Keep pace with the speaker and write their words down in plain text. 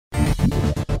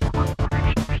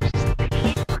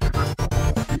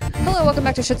welcome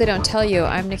back to Shit They Don't Tell You.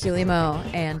 I'm Nikki Limo,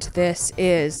 and this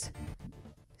is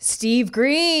Steve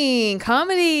Green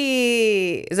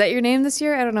Comedy. Is that your name this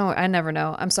year? I don't know. I never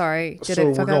know. I'm sorry.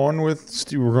 We're going with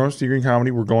Steve Green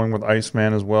Comedy. We're going with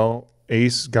Iceman as well.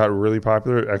 Ace got really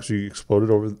popular. It actually exploded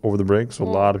over the break. So a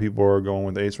lot of people are going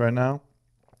with Ace right now.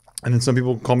 And then some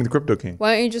people call me the Crypto King.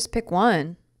 Why don't you just pick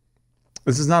one?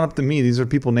 This is not up to me. These are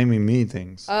people naming me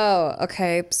things. Oh,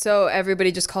 okay. So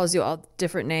everybody just calls you all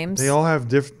different names? They all have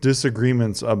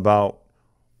disagreements about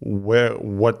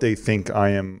what they think I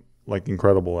am like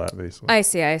incredible at, basically. I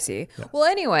see. Yeah. Well,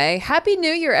 anyway, Happy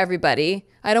New Year, everybody.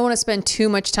 I don't want to spend too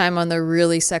much time on the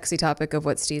really sexy topic of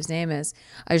what Steve's name is.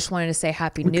 I just wanted to say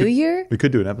Happy New Year. We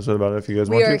could do an episode about it if you guys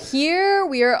want to. We are here.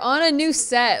 We are on a new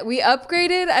set. We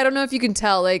upgraded. I don't know if you can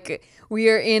tell, like, we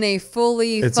are in a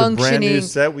fully functioning It's a brand new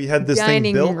set. We had this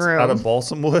thing built room. out of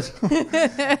balsam wood.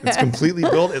 It's completely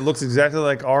built. It looks exactly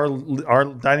like our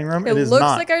dining room. It looks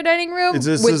like our dining room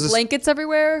with blankets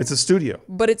everywhere. It's a studio.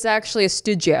 But it's actually a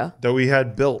studio. That we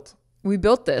had built. We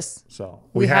built this. So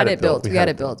we had it built. We had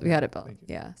it built.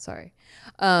 Yeah, sorry.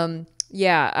 COVID,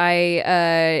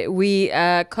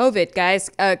 guys,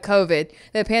 COVID.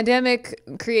 The pandemic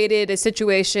created a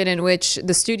situation in which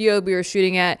the studio we were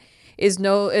shooting at is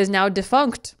now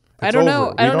defunct. I don't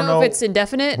know if it's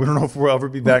indefinite. We don't know if we'll ever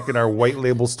be back in our white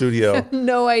label studio.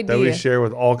 No idea. That we share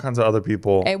with all kinds of other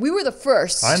people. And we were the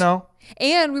first. I know.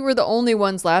 And we were the only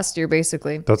ones last year,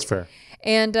 basically. That's fair.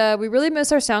 And we really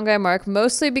miss our sound guy, Mark,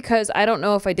 mostly because I don't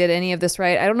know if I did any of this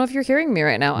right. I don't know if you're hearing me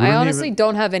right now. I honestly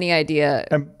don't have any idea.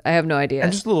 I have no idea.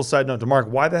 And just a little side note to Mark,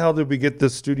 why the hell did we get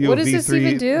this Studio V3? What does this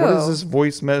even do? What is this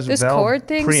voice mesh? This cord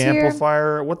thing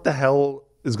preamplifier? What the hell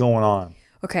is going on?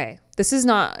 Okay, this is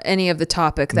not any of the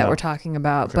topic that we're talking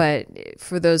about, but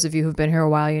for those of you who've been here a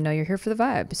while, you know you're here for the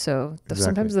vibe. So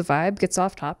sometimes the vibe gets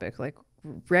off topic, like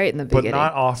right in the beginning. But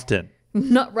not often.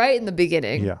 Not right in the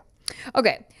beginning. Yeah.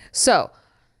 Okay, so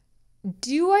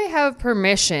do I have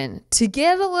permission to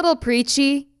get a little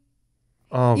preachy?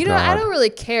 Oh, you know, God. I don't really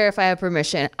care if I have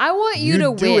permission. I want you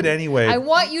to win. Do it anyway. I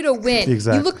want you to win.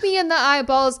 Exactly. You look me in the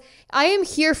eyeballs. I am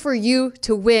here for you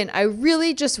to win. I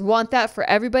really just want that for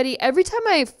everybody. Every time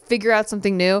I figure out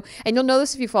something new, and you'll know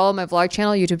this if you follow my vlog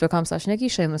channel, youtube.com/Nikki,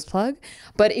 shameless plug.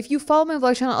 But if you follow my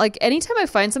vlog channel, like anytime I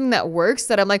find something that works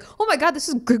that I'm like, oh my God, this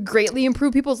is greatly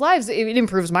improve people's lives. It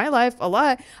improves my life a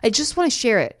lot. I just want to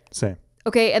share it. Same.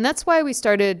 Okay. And that's why we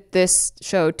started this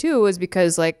show too, is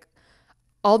because like,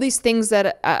 all these things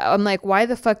that I'm like, why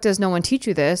the fuck does no one teach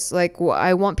you this? Like,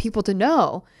 I want people to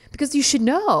know because you should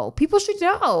know. People should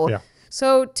know. Yeah.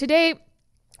 So today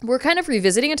we're kind of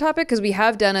revisiting a topic because we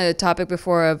have done a topic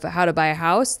before of how to buy a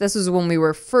house. This was when we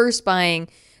were first buying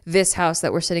this house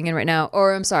that we're sitting in right now.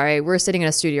 Or I'm sorry, we're sitting in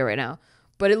a studio right now.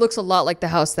 But it looks a lot like the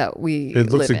house that we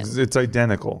live in. It's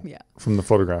identical from the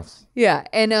photographs. Yeah.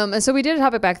 And so we did a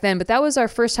topic back then, but that was our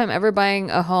first time ever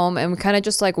buying a home. And we kind of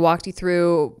just like walked you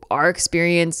through our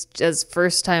experience as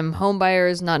first time home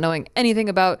buyers, not knowing anything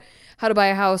about how to buy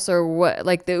a house or what.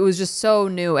 Like it was just so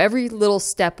new. Every little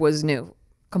step was new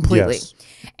completely. Yes.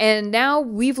 And now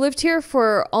we've lived here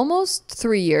for almost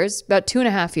 3 years, about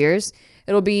 2.5 years.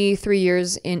 It'll be 3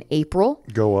 years in April.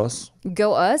 Go us.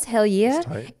 Go us. Hell yeah.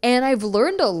 And I've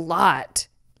learned a lot.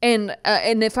 And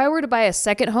if I were to buy a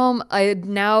second home, I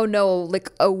now know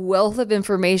like a wealth of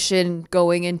information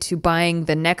going into buying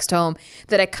the next home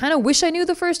that I kind of wish I knew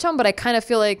the first home, but I kind of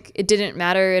feel like it didn't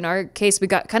matter. In our case, we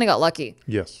got lucky.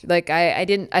 Yes. Like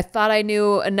I thought I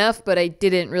knew enough, but I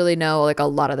didn't really know like a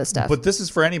lot of the stuff. But this is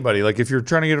for anybody. Like if you're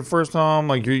trying to get a first home,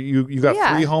 like you got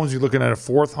 3 homes, you're looking at a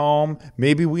 4th home.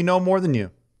 Maybe we know more than you.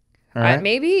 All right.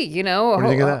 Maybe, you know, what do you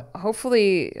think of that?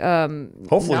 Hopefully not.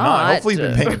 Hopefully you've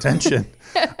been paying attention.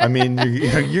 I mean,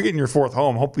 you're getting your 4th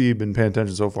home. Hopefully you've been paying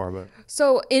attention so far. But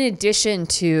so in addition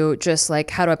to just like,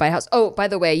 how do I buy a house? Oh, by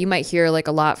the way, you might hear like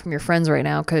a lot from your friends right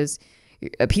now because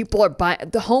people are buying.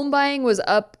 The home buying was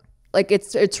up. Like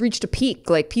it's reached a peak.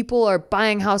 Like people are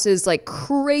buying houses like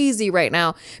crazy right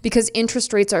now because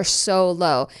interest rates are so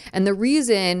low. And the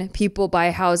reason people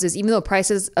buy houses, even though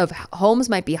prices of homes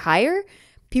might be higher,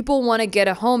 people want to get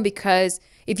a home because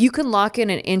if you can lock in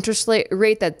an interest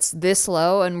rate that's this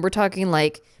low, and we're talking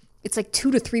like, it's like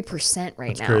 2 to 3%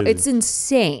 right now. Crazy. It's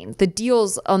insane. The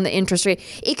deals on the interest rate,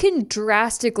 it can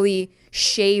drastically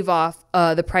shave off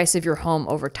the price of your home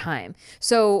over time.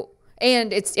 So,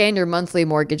 and your monthly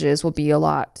mortgages will be a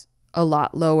lot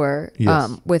lower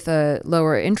with a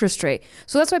lower interest rate.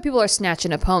 So that's why people are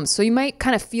snatching up homes. So you might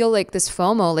kind of feel like this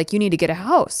FOMO, like you need to get a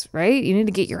house, right? You need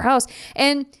to get your house.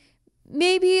 And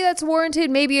maybe that's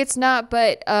warranted, maybe it's not,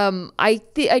 but I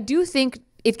do think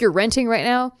if you're renting right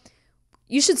now,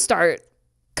 you should start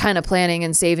kind of planning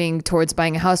and saving towards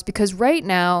buying a house, because right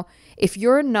now, if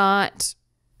you're not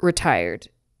retired,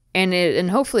 and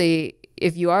hopefully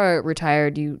if you are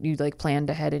retired, you like planned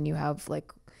ahead and you have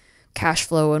like cash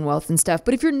flow and wealth and stuff.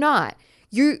 But if you're not,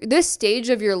 this stage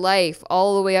of your life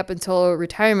all the way up until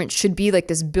retirement should be like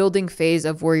this building phase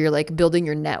of where you're like building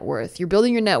your net worth. You're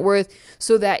building your net worth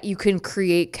so that you can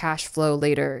create cash flow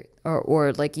later,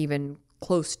 or like even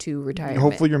close to retirement.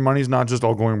 Hopefully your money's not just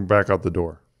all going back out the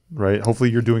door, right? Hopefully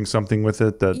you're doing something with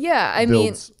it that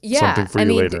builds something for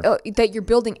you later. That you're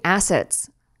building assets.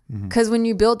 Because when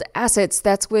you build assets,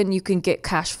 that's when you can get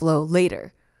cash flow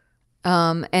later.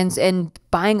 And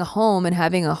buying a home and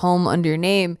having a home under your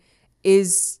name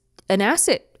is an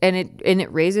asset, and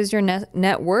it raises your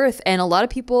net worth. And a lot of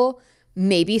people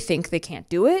maybe think they can't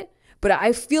do it, but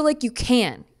I feel like you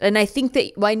can. And I think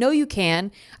that, well, I know you can,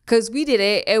 because we did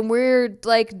it, and we're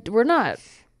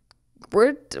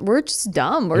just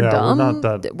dumb. We're dumb.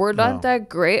 We're not that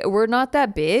great. We're not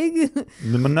that big.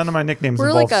 None of my nicknames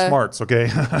involve smarts, okay?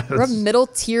 We're middle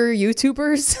tier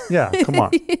YouTubers. Yeah, come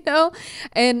on. You know?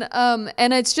 And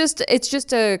it's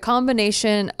just a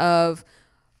combination of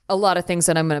a lot of things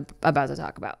that I'm about to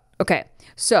talk about. Okay.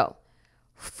 So,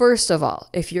 first of all,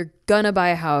 if you're gonna buy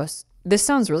a house, this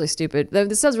sounds really stupid.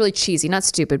 This sounds really cheesy. Not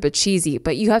stupid, but cheesy.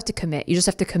 But you have to commit. You just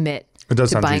have to commit. It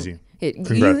does sound cheesy.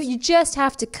 You just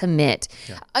have to commit.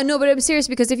 Yeah. No, but I'm serious,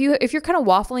 because if you're kind of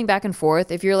waffling back and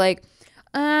forth, if you're like,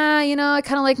 I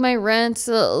kind of like my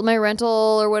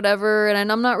rental or whatever, and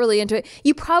I'm not really into it,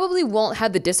 you probably won't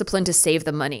have the discipline to save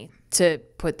the money to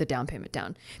put the down payment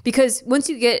down. Because once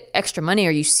you get extra money, or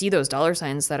you see those dollar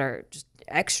signs that are just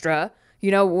extra,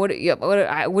 what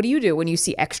do you do when you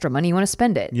see extra money? You want to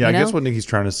spend it. Yeah, I guess what Nikki's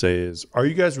trying to say is, are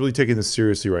you guys really taking this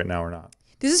seriously right now or not?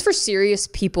 This is for serious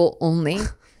people only.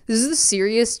 This is the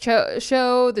serious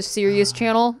show, the serious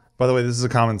channel. By the way, this is a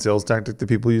common sales tactic that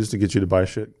people use to get you to buy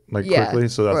shit quickly.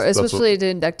 So especially to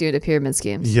induct you into pyramid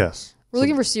schemes. Yes. We're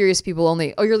looking for serious people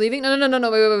only. Oh, you're leaving? No. Wait.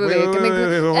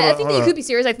 I think you could be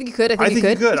serious. I think you could. I think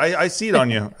you could. I see it on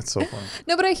you. That's so funny.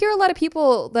 No, but I hear a lot of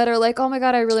people that are like, oh my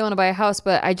God, I really want to buy a house,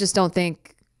 but I just don't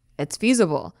think it's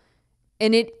feasible.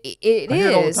 And it is. I hear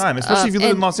it all the time, especially if you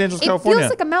live in Los Angeles, California. It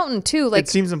feels like a mountain too. Like, it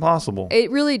seems impossible.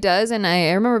 It really does. And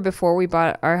I remember before we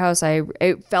bought our house,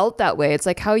 it felt that way. It's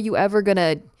like, how are you ever going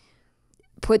to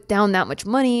put down that much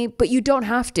money? But you don't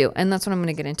have to. And that's what I'm going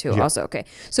to get into also. Okay.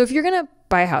 So if you're going to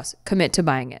buy a house, commit to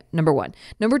buying it. Number one.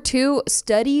 Number two,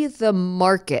 study the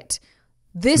market.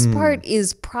 This part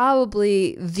is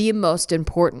probably the most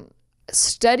important.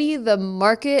 Study the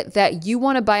market that you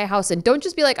want to buy a house in. Don't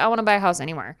just be like, I want to buy a house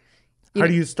anywhere. How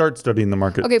do you start studying the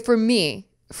market? Okay, for me,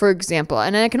 for example,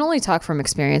 and I can only talk from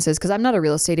experiences because I'm not a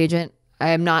real estate agent.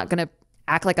 I am not going to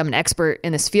act like I'm an expert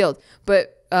in this field.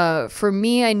 But for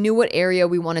me, I knew what area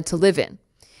we wanted to live in.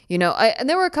 And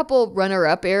there were a couple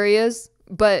runner-up areas,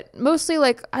 but mostly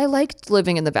like I liked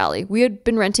living in the Valley. We had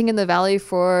been renting in the Valley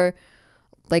for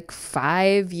like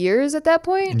 5 years at that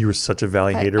point. And you were such a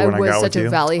Valley hater when I got with you? I was such a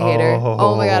Valley hater.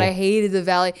 Oh my God, I hated the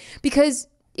Valley because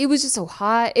it was just so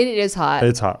hot. It is hot.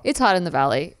 It's hot. It's hot in the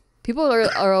Valley. People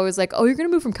are always like, oh, you're going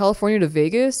to move from California to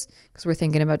Vegas? Because we're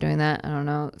thinking about doing that. I don't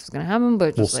know if it's going to happen,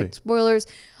 but just we'll like spoilers.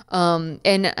 And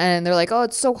they're like, oh,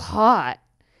 it's so hot.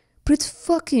 But it's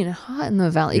fucking hot in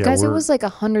the Valley. Yeah, guys, it was like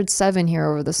 107 here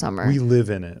over the summer. We live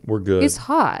in it. We're good. It's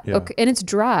hot. Yeah. Okay, and it's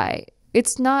dry.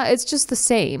 It's not, it's just the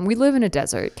same. We live in a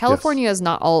desert. California is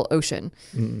not all ocean.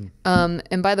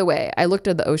 And by the way, I looked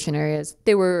at the ocean areas.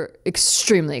 They were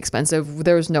extremely expensive.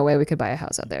 There was no way we could buy a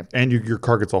house out there. And your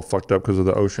car gets all fucked up because of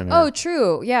the ocean area. Oh,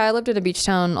 true. Yeah, I lived in a beach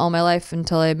town all my life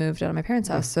until I moved out of my parents'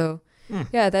 house. So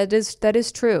yeah, that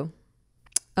is true.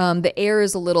 The air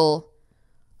is a little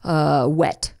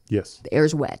wet. Yes. The air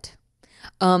is wet.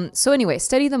 So anyway,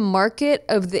 study the market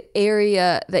of the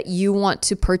area that you want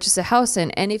to purchase a house in.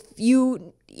 And if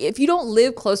you don't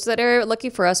live close to that area,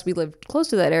 lucky for us, we lived close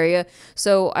to that area.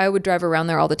 So I would drive around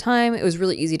there all the time. It was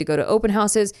really easy to go to open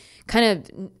houses,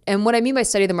 and what I mean by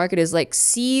study the market is like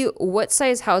see what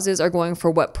size houses are going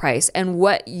for what price and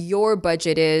what your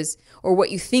budget is or what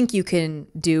you think you can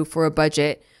do for a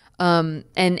budget.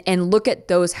 And look at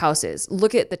those houses,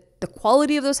 look at the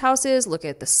quality of those houses, look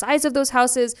at the size of those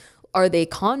houses. Are they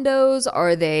condos?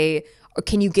 Or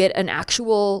can you get an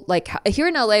actual, like here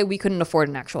in LA, we couldn't afford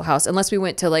an actual house unless we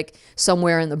went to like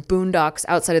somewhere in the boondocks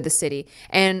outside of the city.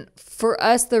 And for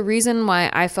us, the reason why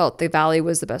I felt the Valley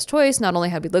was the best choice, not only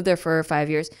had we lived there for 5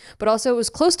 years, but also it was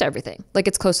close to everything. Like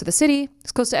it's close to the city.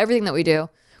 It's close to everything that we do,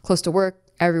 close to work.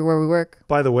 everywhere we work.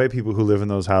 By the way, people who live in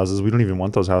those houses, we don't even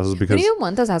want those houses because We don't even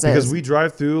want those houses. Because we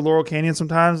drive through Laurel Canyon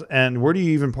sometimes, and where do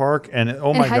you even park? And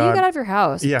oh my god, how do you get out of your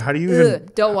house? Yeah, how do you even?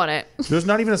 Don't want it. There's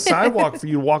not even a sidewalk for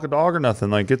you to walk a dog or nothing.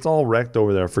 Like it's all wrecked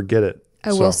over there. Forget it.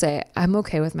 I will say, I'm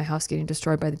okay with my house getting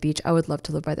destroyed by the beach. I would love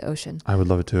to live by the ocean. I would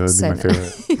love it too. It would be my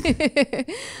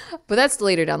favorite. But that's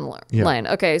later down the line.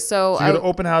 Okay, so you go to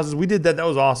open houses. We did that. That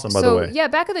was awesome, by the way. Yeah,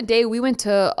 back in the day, we went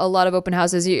to a lot of open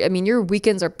houses. I mean, your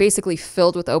weekends are basically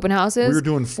filled with open houses. We were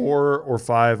doing 4 or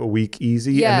 5 a week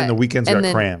easy, and then the weekends got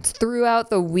crammed. Throughout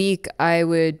the week, I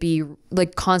would be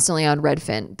like constantly on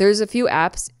Redfin. There's a few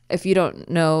apps. If you don't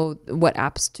know what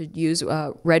apps to use,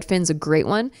 Redfin's a great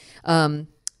one.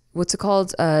 What's it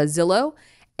called? Zillow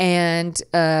and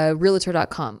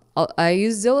Realtor.com. I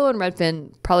use Zillow and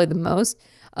Redfin probably the most.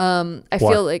 I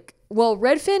feel like, well,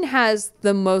 Redfin has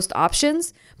the most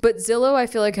options, but Zillow I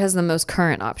feel like has the most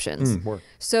current options.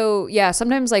 So yeah,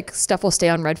 sometimes like stuff will stay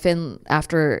on Redfin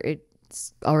after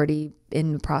it's already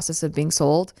in the process of being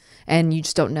sold, and you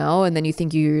just don't know, and then you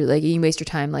think you waste your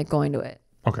time like going to it.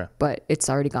 Okay. But it's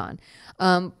already gone.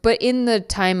 But in the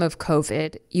time of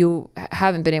COVID, you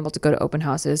haven't been able to go to open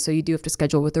houses. So you do have to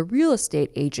schedule with a real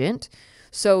estate agent.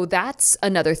 So that's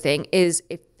another thing is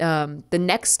if, the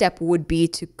next step would be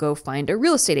to go find a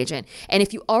real estate agent. And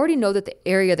if you already know that the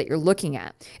area that you're looking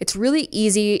at, it's really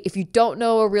easy. If you don't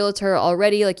know a realtor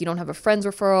already, like you don't have a friend's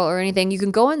referral or anything, you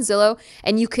can go on Zillow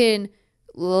and you can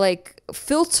like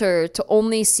filter to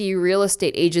only see real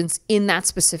estate agents in that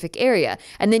specific area,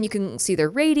 and then you can see their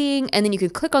rating, and then you can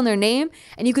click on their name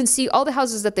and you can see all the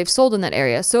houses that they've sold in that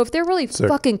area. So if they're really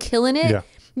fucking killing it,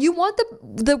 you want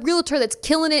the realtor that's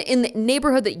killing it in the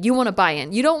neighborhood that you want to buy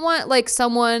in. You don't want like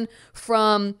someone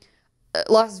from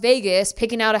Las Vegas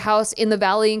picking out a house in the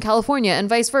Valley in California and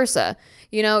vice versa.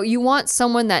 You know, you want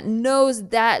someone that knows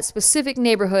that specific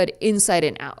neighborhood inside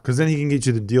and out. Because then he can get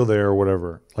you the deal there or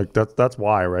whatever. Like that's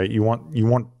why, right? You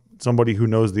want somebody who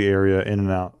knows the area in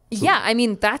and out. So yeah, I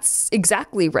mean that's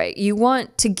exactly right. You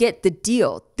want to get the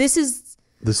deal. This is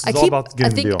all about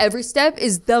getting the deal. I think every step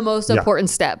is the most important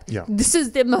step. Yeah. This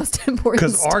is the most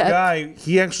important step. Because our guy,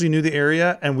 he actually knew the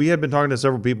area, and we had been talking to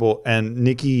several people, and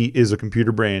Nikki is a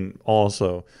computer brain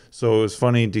also. So it was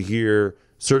funny to hear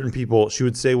certain people, she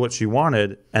would say what she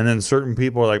wanted, and then certain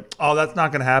people are like, oh, that's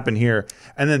not going to happen here.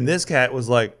 And then this cat was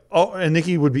like, oh, and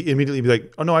Nikki would immediately be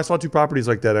like, oh, no, I saw 2 properties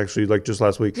like that actually, like just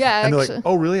last week. Yeah, and they're like,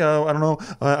 oh, really? I don't know.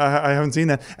 I haven't seen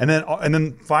that. And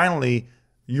then finally,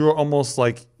 you were almost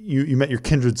like you met your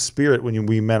kindred spirit when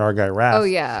we met our guy Raph. Oh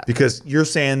yeah, because you're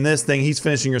saying this thing, he's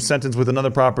finishing your sentence with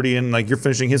another property, and like you're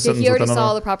finishing his sentence with another. He already saw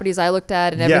all the properties I looked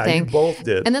at and everything. Yeah, you both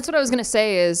did. And that's what I was gonna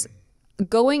say is,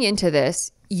 going into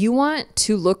this, you want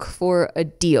to look for a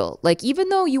deal. Like even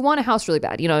though you want a house really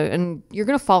bad, you know, and you're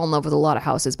gonna fall in love with a lot of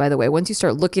houses. By the way, once you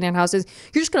start looking at houses,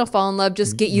 you're just gonna fall in love.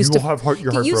 Just get used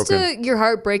to your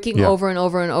heart breaking over and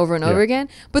over and over and over again.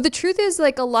 But the truth is,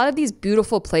 like a lot of these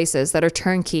beautiful places that are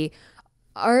turnkey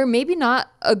are maybe not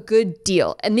a good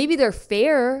deal, and maybe they're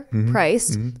fair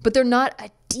priced, but they're not a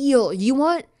deal. You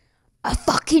want a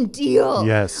fucking deal.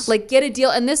 Yes. Like get a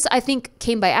deal. And this I think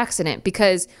came by accident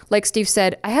because like Steve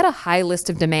said, I had a high list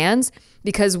of demands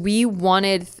because we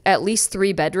wanted at least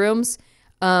 3 bedrooms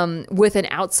with an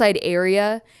outside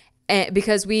area. And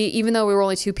because even though we were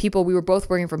only 2 people, we were both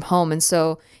working from home. And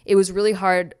so it was really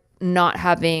hard not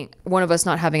having one of us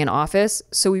not having an office.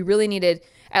 So we really needed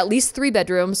at least 3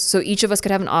 bedrooms. So each of us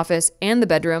could have an office and the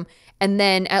bedroom, and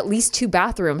then at least 2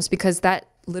 bathrooms because that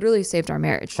literally saved our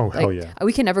marriage. Oh, hell yeah.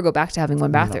 We can never go back to having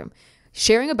 1 bathroom. No.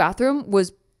 Sharing a bathroom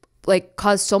was like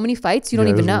caused so many fights you don't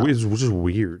even know. It was just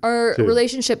weird. Our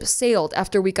relationship sailed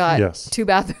after we got 2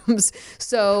 bathrooms.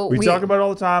 So we talk about it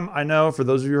all the time. I know for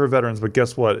those of you who are veterans, but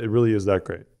guess what? It really is that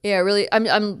great. Yeah, really.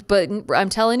 But I'm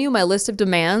telling you, my list of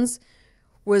demands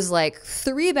was like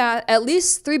at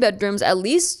least 3 bedrooms, at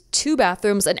least 2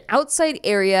 bathrooms, an outside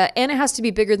area, and it has to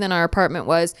be bigger than our apartment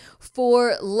was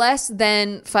for less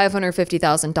than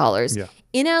 $550,000. Yeah.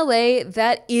 In LA,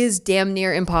 that is damn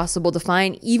near impossible to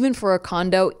find, even for a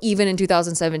condo, even in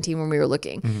 2017 when we were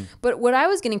looking. But what I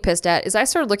was getting pissed at is I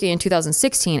started looking in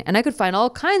 2016 and I could find all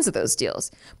kinds of those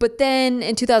deals. But then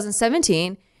in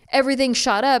 2017, everything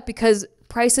shot up because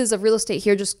prices of real estate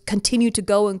here just continue to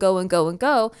go and go and go and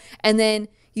go. And then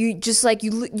you just like,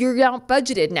 you're out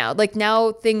budgeted now. Like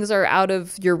now things are out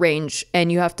of your range and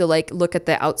you have to like look at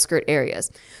the outskirt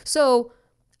areas. So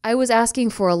I was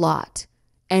asking for a lot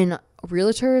and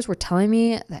realtors were telling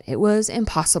me that it was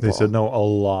impossible. They said no a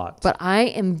lot. But I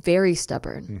am very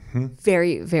stubborn,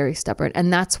 very, very stubborn.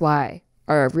 And that's why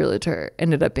our realtor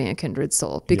ended up being a kindred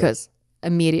soul because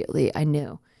immediately I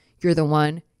knew you're the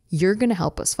one. you're going to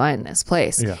help us find this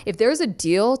place. Yeah. If there's a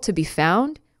deal to be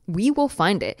found, we will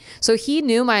find it. So he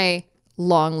knew my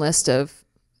long list of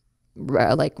they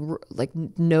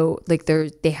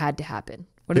had to happen.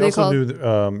 What do they call? He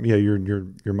also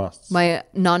knew, your musts. My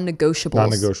non-negotiables.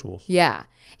 Non-negotiables. Yeah.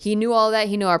 He knew all that.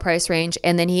 He knew our price range.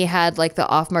 And then he had like the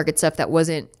off-market stuff that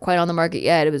wasn't quite on the market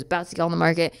yet. It was about to get on the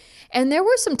market. And there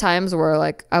were some times where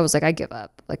like I was like, I give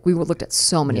up. Like we looked at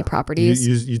so many properties.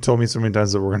 You told me so many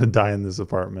times that we're going to die in this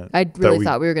apartment. I really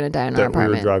thought we were going to die in our apartment. That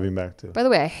we were driving back to. By the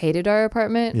way, I hated our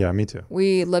apartment. Yeah, me too.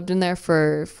 We lived in there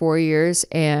for 4 years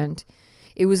and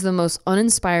it was the most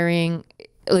uninspiring.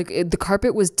 Like the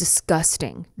carpet was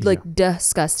disgusting,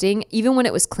 disgusting. Even when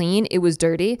it was clean, it was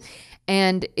dirty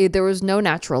and there was no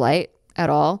natural light at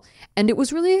all. And it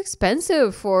was really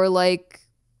expensive for like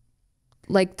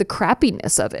the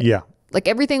crappiness of it. Yeah. Like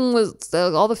everything was,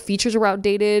 all the features were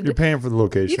outdated. You're paying for the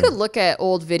location. You could look at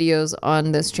old videos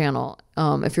on this channel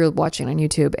if you're watching on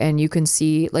YouTube and you can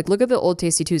see, like, look at the old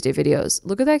Tasty Tuesday videos.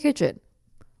 Look at that kitchen.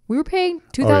 We were paying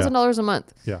 $2,000 a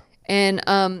month. Yeah. And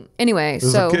anyway, it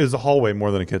was a hallway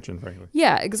more than a kitchen, frankly.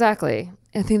 Yeah, exactly.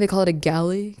 I think they call it a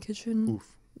galley kitchen.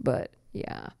 Oof. But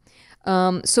yeah.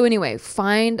 So anyway,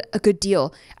 find a good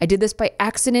deal. I did this by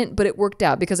accident, but it worked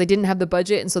out because I didn't have the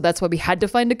budget. And so that's why we had to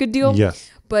find a good deal. Yes.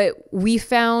 But we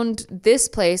found this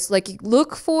place, like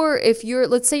look for,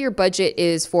 let's say your budget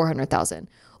is $400,000,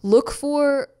 look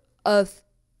for a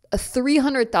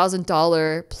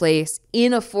 $300,000 place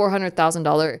in a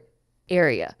 $400,000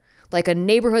 area, like a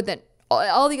neighborhood that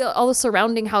all the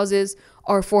surrounding houses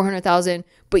are $400,000,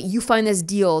 but you find this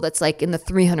deal that's like in the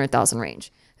 $300,000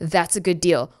 range. That's a good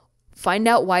deal. Find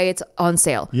out why it's on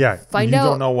sale. Yeah, you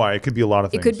don't know why. It could be a lot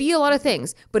of things. It could be a lot of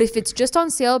things. But if it's just on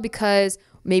sale because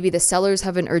maybe the sellers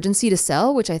have an urgency to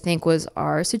sell, which I think was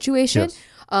our situation. Yes.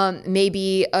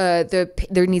 Maybe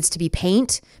there needs to be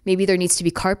paint. Maybe there needs to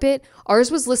be carpet. Ours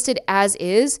was listed as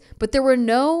is, but there were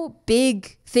no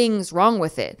big things wrong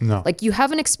with it. No. Like you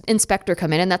have an inspector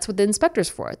come in, and that's what the inspector's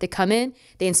for. They come in,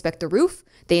 they inspect the roof,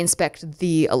 they inspect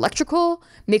the electrical,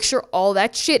 make sure all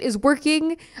that shit is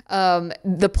working.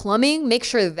 The plumbing, make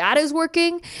sure that is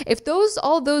working. If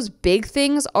all those big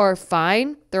things are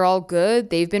fine, they're all good,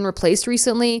 they've been replaced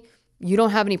recently, you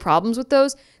don't have any problems with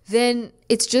those, then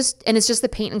it's just the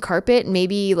paint and carpet.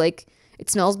 Maybe like it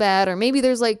smells bad, or maybe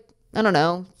there's like, I don't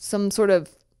know, some sort of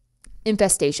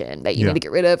infestation that you need to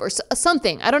get rid of or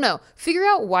something. I don't know. Figure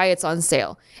out why it's on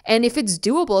sale. And if it's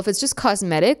doable, if it's just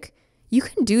cosmetic, you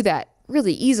can do that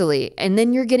really easily. And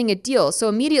then you're getting a deal. So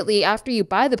immediately after you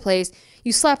buy the place,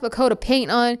 you slap a coat of paint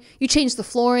on, you change the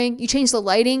flooring, you change the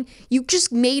lighting. You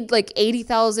just made like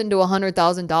 $80,000 to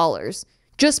 $100,000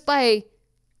 just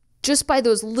by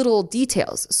those little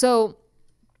details. So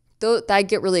I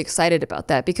get really excited about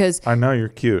that because I know you're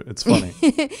cute. It's funny.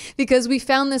 because we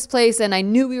found this place and I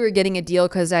knew we were getting a deal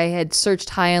because I had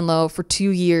searched high and low for 2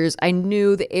 years. I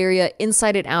knew the area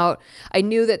inside and out. I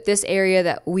knew that this area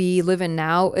that we live in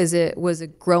now was a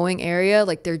growing area.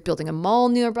 Like they're building a mall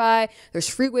nearby. There's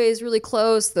freeways really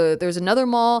close. There's another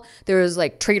mall. There's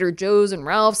like Trader Joe's and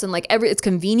Ralph's and like it's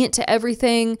convenient to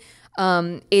everything.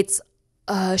 It's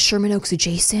Sherman Oaks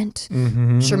adjacent.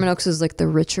 Mm-hmm. Sherman Oaks is like the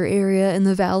richer area in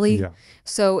the valley. Yeah.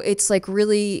 So it's like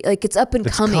really like it's up and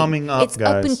coming. It's coming up, It's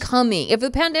up and coming. If the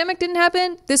pandemic didn't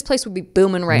happen, this place would be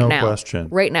booming now. No question.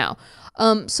 Right now.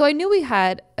 So I knew we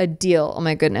had a deal. Oh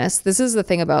my goodness. This is the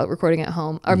thing about recording at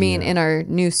home. I mean, in our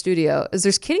new studio is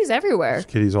there's kitties everywhere. There's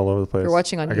kitties all over the place. You're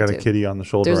watching on YouTube. I got a kitty on the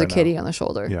shoulder There's a kitty on the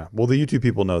shoulder. Yeah. Well, the YouTube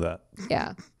people know that.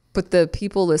 Yeah. But the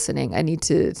people listening, I need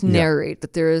to narrate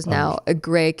that there is now a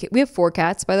gray cat. We have 4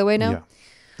 cats, by the way, now. Yeah,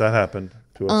 that happened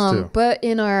to us too. But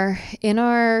in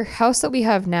our house that we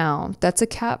have now, that's a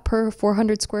cat per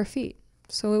 400 square feet.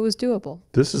 So it was doable.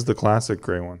 This is the classic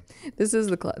gray one. This is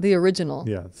the original.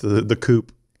 Yeah, the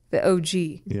coupe. The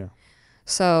OG. Yeah.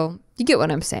 So you get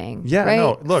what I'm saying. Yeah, right?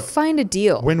 no, look. Find a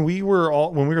deal. When we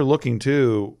were looking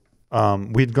too,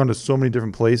 we'd gone to so many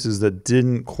different places that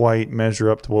didn't quite measure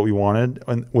up to what we wanted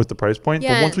with the price point.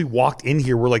 Yeah. But once we walked in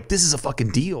here, we're like, this is a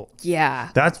fucking deal. Yeah.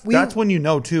 That's when you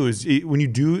know too, is when you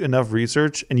do enough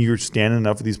research and you're scanning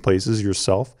enough of these places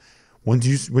yourself, when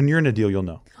you're in a deal, you'll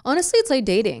know. Honestly, it's like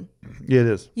dating. Yeah, it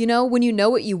is. You know, when you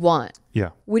know what you want.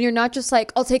 Yeah. When you're not just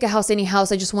like, I'll take a house, any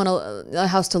house. I just want a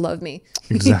house to love me.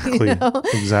 Exactly. You know?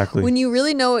 Exactly. When you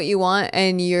really know what you want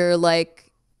and you're like,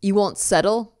 you won't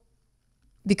settle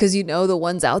because you know the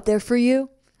one's out there for you.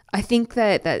 I think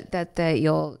that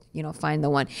you'll, find the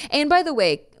one. And by the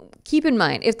way, keep in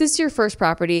mind, if this is your first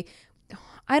property,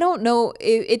 I don't know.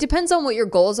 It depends on what your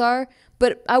goals are,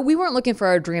 but we weren't looking for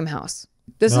our dream house.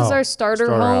 This is our starter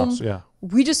home. House, yeah.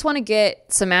 we just want to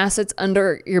get some assets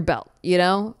under your belt, you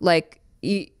know, like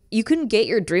you can get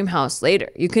your dream house later.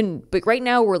 You can, but right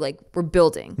now we're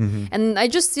building. And I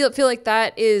just feel like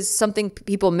that is something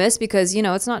people miss because, you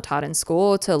know, it's not taught in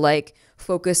school to like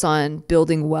focus on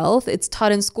building wealth. It's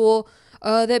taught in school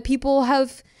that people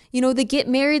have, you know, they get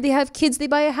married, they have kids, they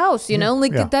buy a house, you know,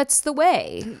 like that's the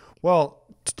way. Well,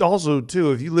 also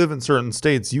too, if you live in certain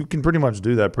states, you can pretty much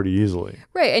do that pretty easily.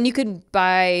 Right. And you can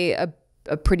buy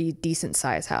a pretty decent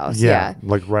size house.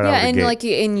 Like right out of the and gate. like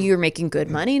and you're making good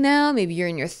money now. Maybe you're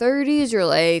in your 30s. You're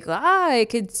like, I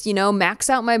could, you know, max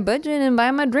out my budget and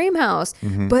buy my dream house.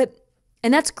 But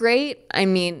and that's great. I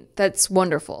mean, that's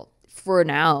wonderful for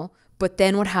now. But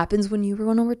then what happens when you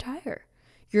want to retire?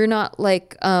 You're not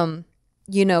like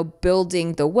you know,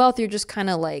 building the wealth. You're just kind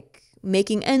of like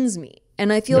making ends meet.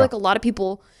 And I feel like a lot of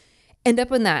people end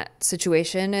up in that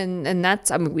situation, and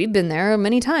that's, I mean, we've been there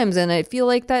many times, and I feel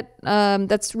like that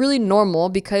that's really normal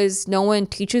because no one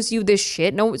teaches you this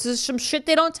shit. No, it's just some shit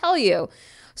they don't tell you.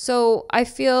 So I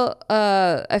feel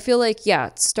like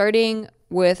starting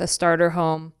with a starter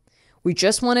home, we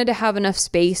just wanted to have enough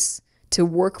space to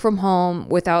work from home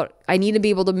without, I need to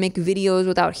be able to make videos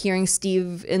without hearing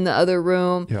Steve in the other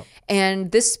room.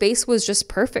 And this space was just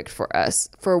perfect for us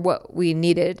for what we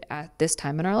needed at this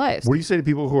time in our lives. What do you say to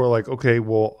people who are like, okay,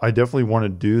 well, I definitely want to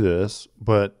do this,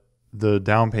 but the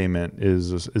down payment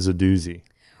is a doozy?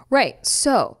 Right.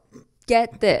 So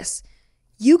get this.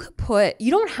 You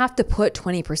don't have to put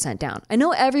 20% down. I know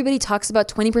everybody talks about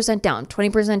 20%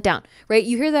 down, right?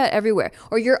 You hear that everywhere.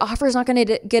 Or your offer is not going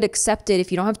to get accepted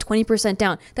if you don't have 20%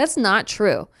 down. That's not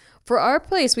true. For our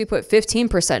place, we put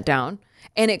 15% down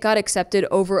and it got accepted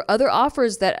over other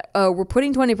offers that were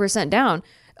putting 20% down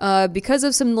because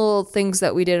of some little things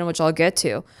that we did, and which I'll get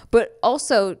to. But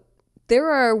also, there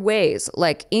are ways,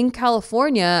 like in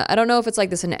California, I don't know if it's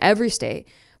like this in every state,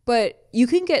 but you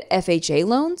can get FHA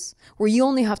loans where you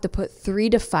only have to put 3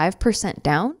 to 5%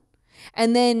 down.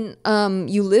 And then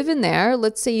you live in there.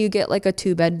 Let's say you get like a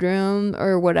 2-bedroom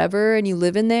or whatever, and you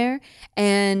live in there,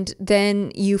 and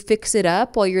then you fix it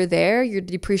up while you're there. You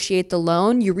depreciate the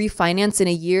loan, you refinance in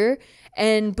a year,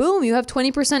 and boom, you have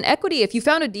 20% equity. If you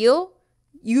found a deal,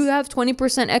 you have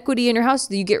 20% equity in your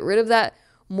house. You get rid of that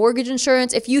mortgage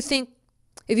insurance. If you think,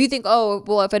 oh,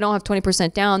 well, if I don't have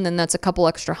 20% down, then that's a couple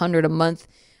extra $100 a month.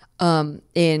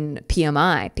 In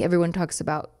PMI, everyone talks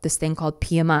about this thing called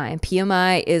PMI, and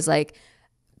PMI is like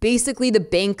basically the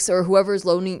banks or whoever's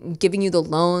giving you the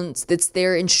loans. That's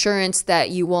their insurance that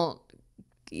you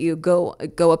go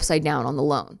upside down on the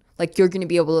loan. Like you're going to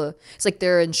be able to, it's like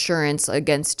their insurance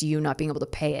against you not being able to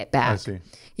pay it back. I see.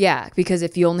 Yeah. Because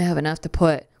if you only have enough to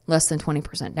put less than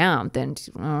 20% down, then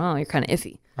I don't know, you're kind of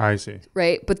iffy. I see.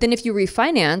 Right. But then if you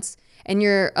refinance and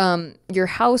your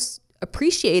house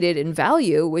appreciated in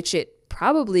value, which it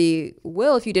probably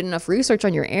will if you did enough research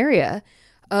on your area,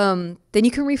 then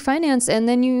you can refinance and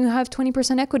then you have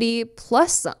 20% equity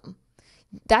plus some.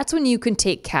 That's when you can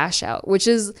take cash out, which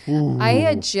is,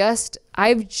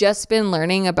 I've just been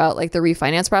learning about like the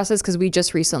refinance process because we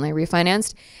just recently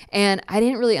refinanced and I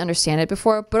didn't really understand it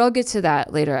before, but I'll get to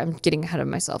that later. I'm getting ahead of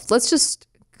myself. Let's just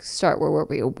start where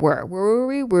we were. Where were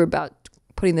we? We're about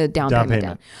putting the down payment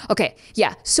down. Okay.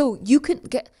 Yeah. So you can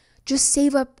just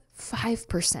save up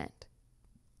 5%.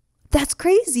 That's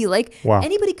crazy. Like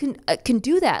anybody can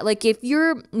do that. Like if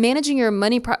you're managing your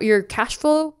money, your cash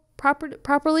flow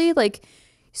properly, like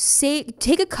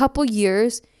take a couple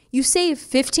years, you save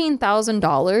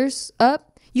 $15,000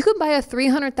 up, you can buy a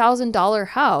 $300,000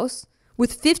 house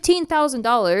with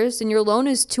 $15,000 and your loan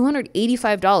is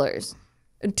 $285,000.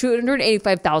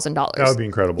 That would be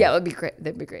incredible. Yeah, that'd be great.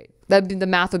 That'd be great. The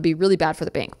math would be really bad for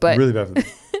the bank, but really bad for the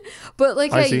bank. But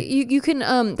like you can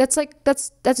that's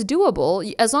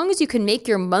doable as long as you can make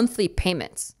your monthly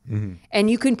payments and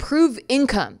you can prove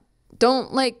income.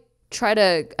 Don't like try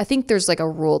to, I think there's like a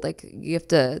rule, like you have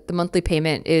to, the monthly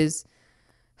payment is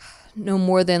no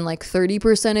more than like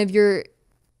 30% of your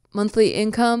monthly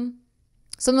income,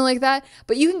 something like that.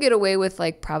 But you can get away with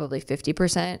like probably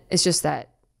 50%. It's just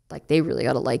that like they really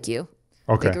got to like you.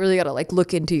 Okay. Like really got to like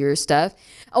look into your stuff.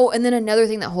 Oh, and then another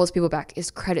thing that holds people back is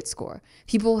credit score.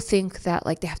 People think that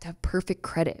like they have to have perfect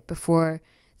credit before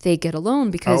they get a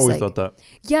loan because I always thought that.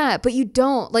 Yeah, but you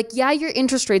don't. Like, yeah, your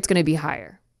interest rate's going to be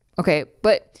higher. Okay,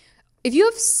 but If you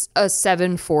have a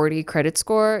 740 credit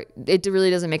score, it really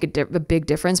doesn't make a big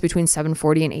difference between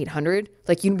 740 and 800.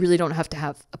 Like, you really don't have to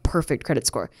have a perfect credit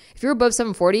score. If you're above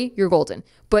 740, you're golden.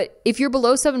 But if you're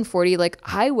below 740, like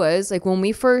I was, like when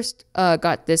we first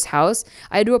got this house,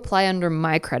 I had to apply under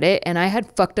my credit, and I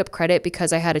had fucked up credit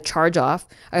because I had a charge off.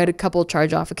 I had a couple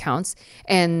charge off accounts,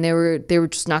 and they were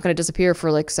just not going to disappear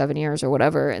for like 7 years or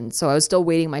whatever. And so I was still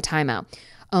waiting my time out.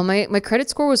 My credit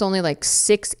score was only like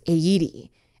 680.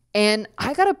 And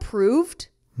I got approved.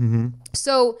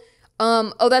 So,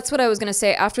 that's what I was going to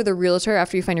say. After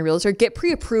you find your realtor, get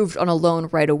pre-approved on a loan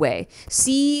right away.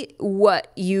 See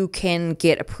what you can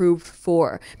get approved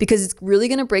for, because it's really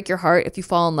going to break your heart if you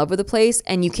fall in love with a place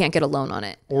and you can't get a loan on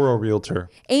it. Or a realtor.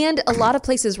 And a lot of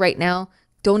places right now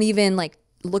don't even like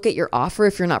look at your offer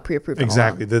if you're not pre-approved.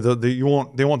 Exactly. They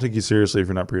won't take you seriously if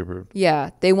you're not pre-approved. Yeah,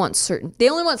 they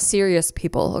only want serious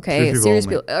people. Okay, serious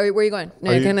people. Where are you going?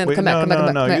 No, come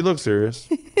back. No, you look serious.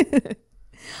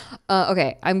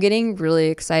 Okay, I'm getting really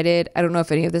excited. I don't know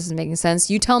if any of this is making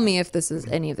sense. You tell me if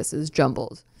any of this is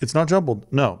jumbled. It's not jumbled,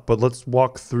 no. But let's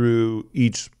walk through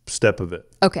each step of it.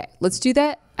 Okay, let's do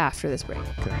that after this break.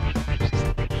 Okay.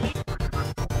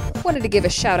 Wanted to give a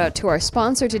shout out to our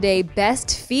sponsor today,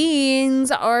 Best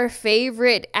Fiends, our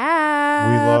favorite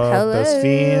app. We love Best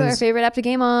Fiends. Our favorite app to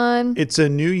game on. It's a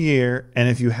new year, and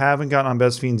if you haven't gotten on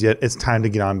Best Fiends yet, it's time to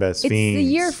get on Best Fiends. It's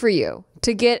the year for you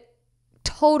to get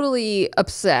totally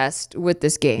obsessed with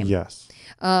this game. Yes.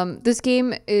 This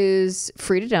game is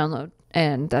free to download,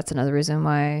 and that's another reason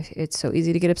why it's so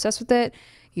easy to get obsessed with it.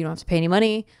 You don't have to pay any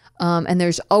money. And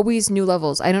there's always new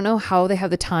levels. I don't know how they have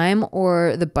the time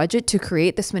or the budget to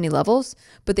create this many levels,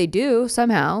 but they do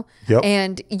somehow. Yep.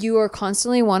 And you are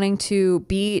constantly wanting to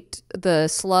beat the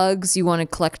slugs. You want to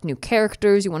collect new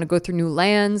characters. You want to go through new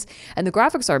lands. And the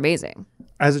graphics are amazing.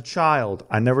 As a child,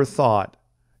 I never thought,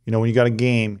 when you got a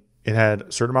game, it had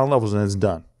a certain amount of levels and it's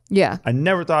done. Yeah. I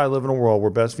never thought I'd live in a world where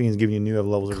Best Fiends give you new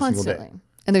levels every single day.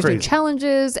 And there's new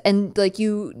challenges, and like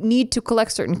you need to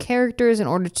collect certain characters in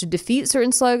order to defeat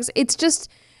certain slugs.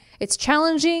 It's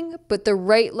challenging, but the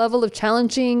right level of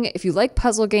challenging. If you like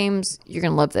puzzle games, you're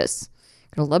going to love this.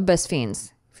 You're going to love Best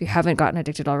Fiends. If you haven't gotten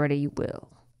addicted already, you will.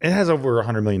 It has over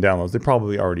 100 million downloads. They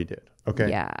probably already did. Okay.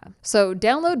 Yeah. So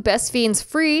download Best Fiends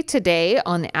free today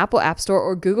on the Apple App Store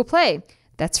or Google Play.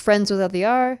 That's Friends without the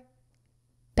R.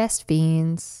 Best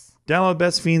Fiends. Download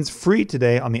Best Fiends free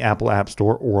today on the Apple App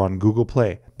Store or on Google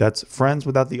Play. That's Friends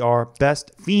without the R.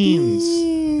 Best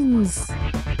Fiends.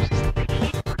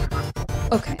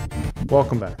 Okay.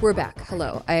 Welcome back. We're back.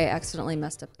 Hello. I accidentally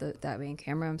messed up that main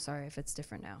camera. I'm sorry if it's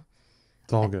different now.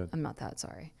 It's all good. I'm not that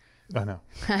sorry. I know.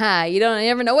 Haha, you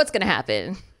never know what's going to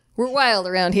happen. We're wild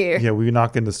around here. Yeah, we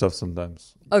knock into stuff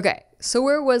sometimes. Okay. So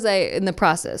where was I in the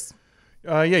process? You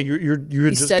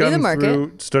had just study the market.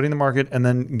 through studying the market, and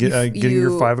then getting your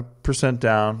 5%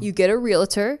 down. You get a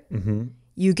realtor. Mm-hmm.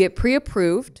 You get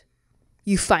pre-approved.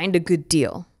 You find a good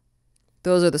deal.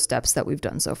 Those are the steps that we've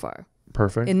done so far.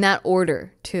 Perfect. In that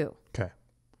order, too.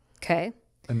 Okay.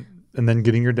 And then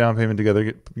getting your down payment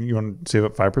together. You want to save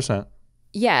up 5%.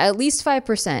 Yeah, at least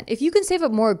 5%. If you can save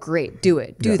up more, great. Do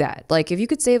it. Do that. Like if you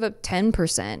could save up 10%,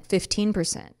 15%,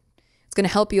 it's going to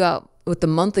help you out with the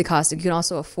monthly cost. You can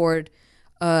also afford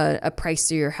a price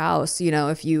to your house,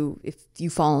 if you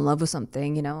fall in love with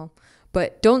something,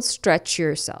 but don't stretch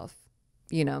yourself,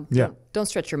 don't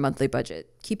stretch your monthly budget.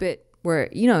 Keep it where,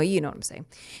 you know what I'm saying.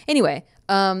 Anyway,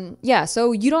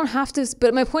 so you don't have to,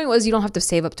 but my point was you don't have to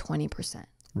save up 20%.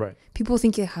 Right. People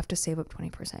think you have to save up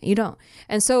 20%. You don't.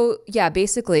 And so,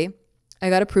 basically I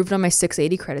got approved on my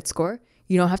 680 credit score.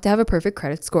 You don't have to have a perfect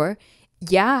credit score.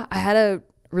 Yeah. I had a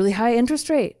really high interest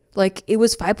rate. Like it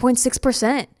was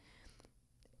 5.6%.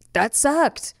 That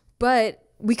sucked, but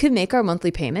we could make our monthly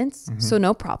payments. Mm-hmm. So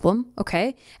no problem.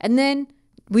 Okay. And then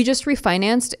we just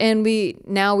refinanced and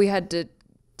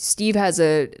Steve has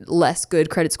a less good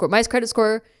credit score. My credit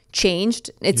score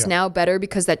changed. It's now better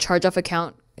because that charge off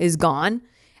account is gone.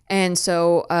 And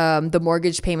so the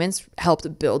mortgage payments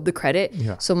helped build the credit.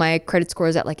 Yeah. So my credit score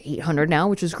is at like 800 now,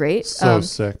 which is great. So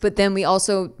sick. But then we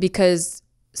also, because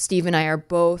Steve and I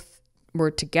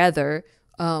were together,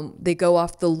 they go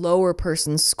off the lower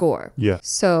person's score. Yeah.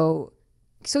 So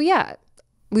we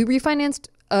refinanced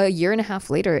a year and a half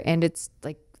later, and it's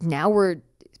like now we're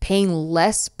paying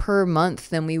less per month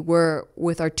than we were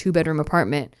with our 2-bedroom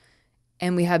apartment,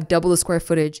 and we have double the square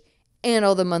footage, and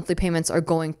all the monthly payments are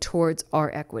going towards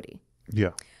our equity.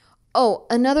 Yeah. Oh,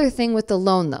 another thing with the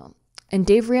loan though, and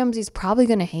Dave Ramsey's probably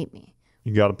going to hate me.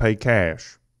 You got to pay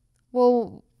cash.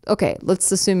 Well, okay,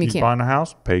 let's assume you can't. Buying a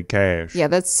house, pay cash. Yeah,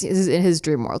 that's in his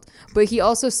dream world. But he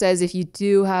also says if you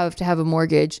do have to have a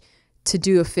mortgage, to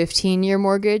do a 15-year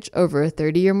mortgage over a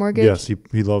 30-year mortgage. Yes,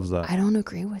 he loves that. I don't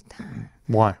agree with that.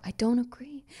 Why? I don't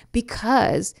agree.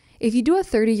 Because if you do a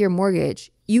 30-year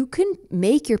mortgage, you can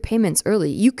make your payments early.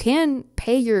 You can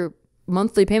pay your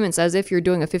monthly payments as if you're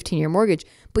doing a 15-year mortgage,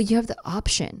 but you have the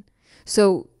option.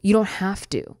 So you don't have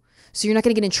to. So you're not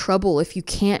going to get in trouble if you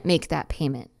can't make that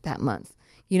payment that month,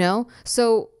 you know?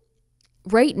 So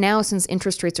right now, since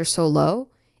interest rates are so low,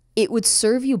 it would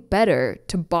serve you better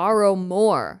to borrow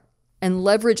more and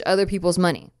leverage other people's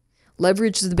money.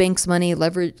 Leverage the bank's money,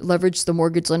 leverage the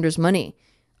mortgage lender's money.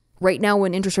 Right now,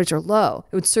 when interest rates are low,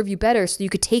 it would serve you better so you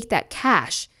could take that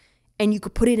cash and you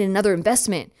could put it in another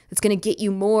investment that's going to get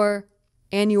you more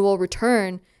annual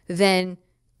return than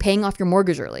paying off your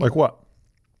mortgage early. Like what?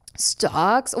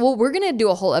 Stocks. Well, we're going to do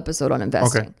a whole episode on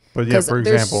investing. Okay. But yeah, for example,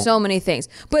 there's so many things.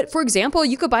 But for example,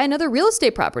 you could buy another real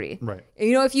estate property. Right.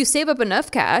 You know, if you save up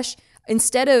enough cash,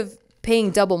 instead of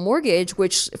paying double mortgage,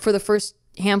 which for the first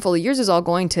handful of years is all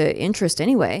going to interest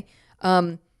anyway,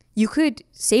 you could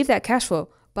save that cash flow,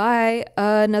 buy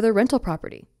another rental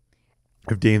property.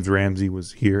 If Dave Ramsey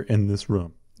was here in this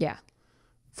room, Yeah.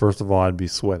 first of all, I'd be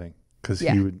sweating because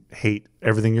he would hate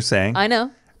everything you're saying. I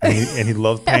know. and he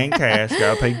loves paying cash.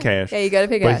 Gotta pay cash. Yeah, you gotta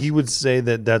pay cash. But he would say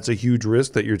that that's a huge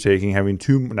risk that you're taking, having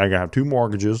two. Now you have two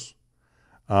mortgages,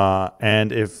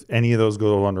 and if any of those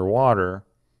go underwater,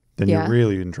 then you're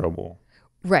really in trouble.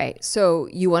 Right. So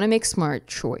you want to make smart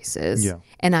choices. Yeah.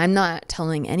 And I'm not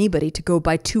telling anybody to go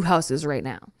buy 2 houses right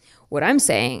now. What I'm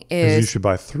saying is you should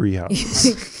buy 3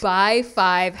 houses. buy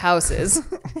 5 houses.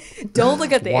 Don't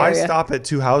look at the Why area. stop at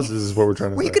 2 houses is what we're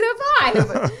trying to say. You could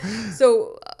have 5.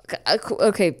 So,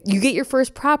 okay, you get your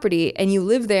first property and you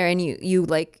live there and you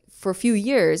like for a few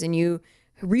years and you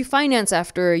refinance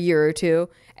after a year or two.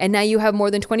 And now you have more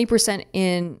than 20%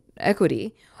 in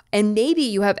equity. And maybe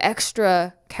you have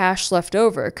extra cash left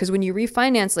over because when you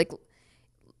refinance, like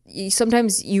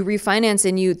sometimes you refinance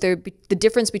and the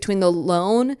difference between the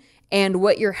loan and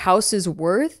what your house is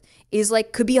worth is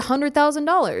like could be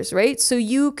 $100,000, right? So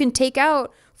you can take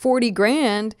out 40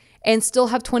 grand and still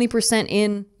have 20%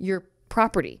 in your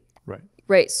property. Right.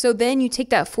 Right. So then you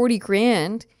take that 40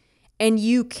 grand and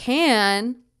you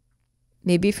can,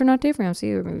 maybe if you're not Dave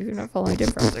Ramsey or maybe if you're not following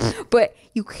Dave Ramsey, but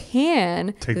you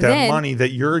can take that money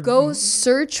that you're go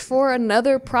search for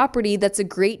another property that's a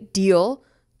great deal.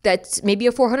 That's maybe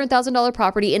a $400,000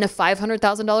 property in a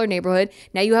 $500,000 neighborhood.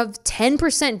 Now you have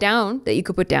 10% down that you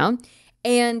could put down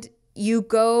and you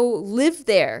go live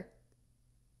there.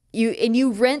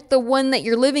 You rent the one that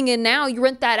you're living in now, you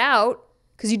rent that out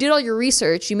because you did all your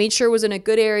research. You made sure it was in a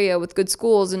good area with good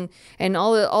schools and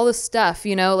all the stuff,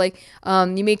 you know, like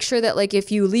you make sure that like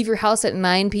if you leave your house at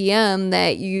 9 p.m.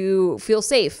 that you feel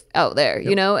safe out there,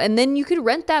 you know, and then you could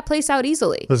rent that place out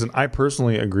easily. Listen, I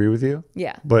personally agree with you.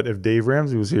 Yeah. But if Dave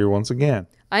Ramsey was here once again,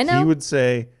 I know. he would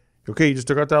say, okay, you just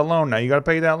took out that loan. Now you got to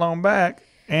pay that loan back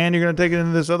and you're going to take it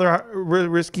into this other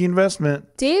risky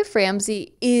investment. Dave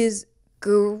Ramsey is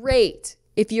great.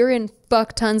 If you're in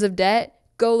fuck tons of debt,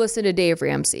 go listen to Dave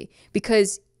Ramsey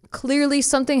because clearly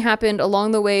something happened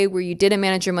along the way where you didn't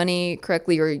manage your money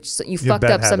correctly or you fucked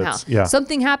up somehow. Yeah.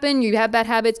 Something happened, you have bad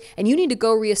habits, and you need to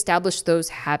go reestablish those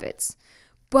habits.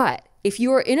 But if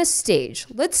you are in a stage,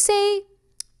 let's say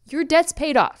your debt's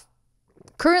paid off.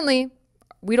 Currently,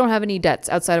 we don't have any debts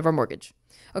outside of our mortgage.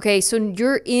 Okay, so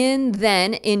you're in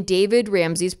David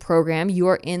Ramsey's program, you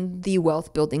are in the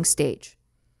wealth building stage.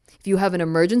 If you have an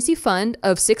emergency fund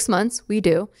of 6 months, we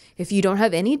do. If you don't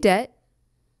have any debt,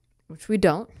 which we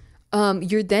don't,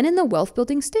 you're then in the wealth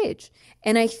building stage.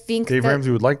 And I think Dave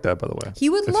Ramsey would like that, by the way. He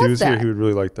would love that. If he was here, he would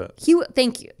really like that.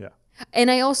 Thank you. Yeah.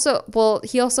 And he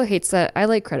also hates that I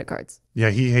like credit cards. Yeah,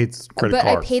 he hates credit cards.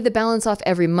 But I pay the balance off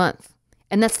every month.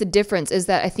 And that's the difference is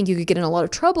that I think you could get in a lot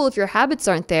of trouble if your habits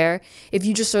aren't there. If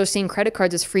you just start seeing credit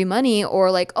cards as free money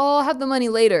or like, oh, I'll have the money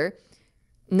later.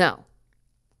 No.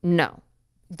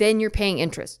 Then you're paying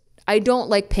interest. I don't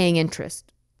like paying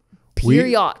interest.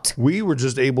 Period. We were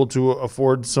just able to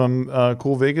afford some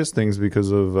cool Vegas things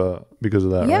because of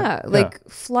that. Yeah, right? like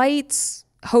flights,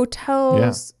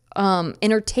 hotels,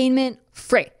 entertainment,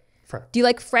 free. Do you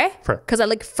like free? Free. Because I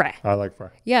like free. I like free.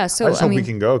 Yeah, so I just hope we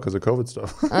can go because of COVID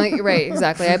stuff. Right,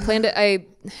 exactly.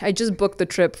 I just booked the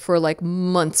trip for like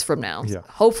months from now. Yeah.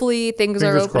 Hopefully things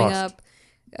are opening crossed. up,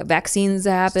 vaccines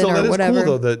happen Still, or whatever. That is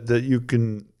cool though that you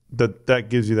can that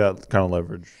gives you that kind of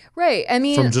leverage. Right. I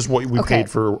mean, from just what we paid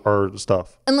for our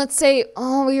stuff. And let's say,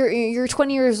 oh, you're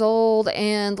 20 years old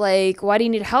and like, why do you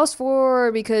need a house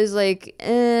for? Because like,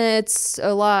 it's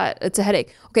a lot. It's a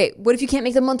headache. Okay. What if you can't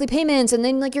make the monthly payments and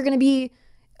then like you're going to be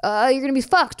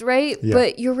fucked, right? Yeah.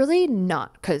 But you're really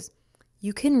not because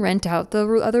you can rent out the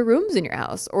other rooms in your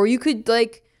house, or you could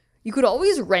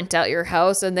always rent out your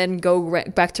house and then go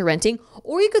back to renting,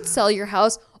 or you could sell your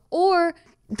house, or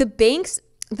the banks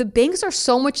are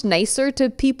so much nicer to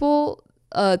people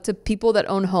that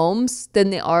own homes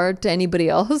than they are to anybody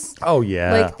else. Oh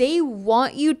yeah. Like they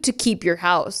want you to keep your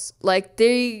house. Like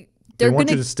they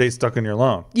want you to stay stuck in your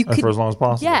loan for as long as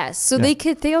possible. Yes. So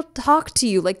they'll talk to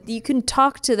you. Like you can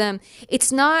talk to them.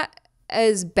 It's not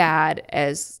as bad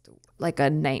as like a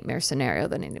nightmare scenario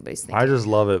that anybody's thinking. I just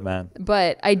love it, man.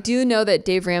 But I do know that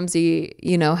Dave Ramsey,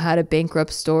 had a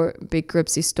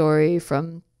bankruptcy story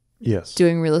from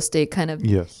doing real estate, kind of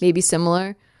maybe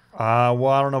similar. Well,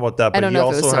 I don't know about that, but I don't know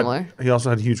if it was similar. He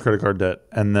also had huge credit card debt,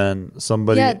 and then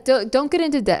somebody. Yeah, don't get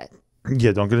into debt.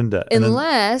 Yeah, don't get into debt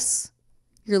unless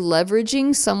you're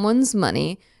leveraging someone's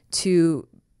money to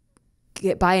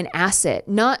buy an asset.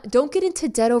 Don't get into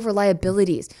debt over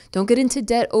liabilities. Don't get into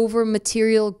debt over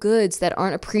material goods that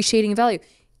aren't appreciating in value.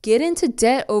 Get into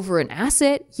debt over an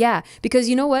asset. Yeah, because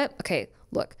you know what? Okay,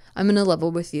 look, I'm gonna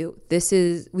level with you.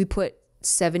 We put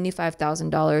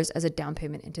 $75,000 as a down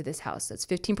payment into this house. That's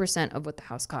 15% of what the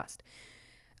house cost.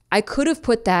 I could have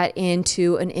put that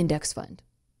into an index fund,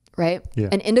 right? Yeah.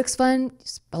 An index fund,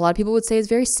 a lot of people would say, is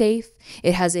very safe.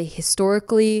 It has a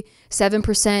historically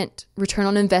 7% return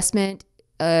on investment.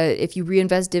 If you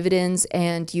reinvest dividends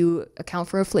and you account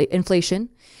for inflation,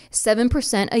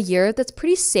 7% a year, that's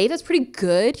pretty safe. That's pretty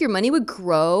good. Your money would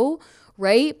grow,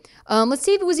 right? Let's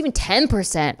say if it was even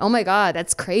 10%. Oh my God,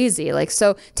 that's crazy. Like,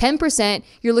 so 10%,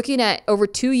 you're looking at over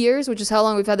 2 years, which is how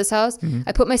long we've had this house. Mm-hmm.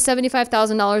 I put my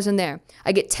 $75,000 in there.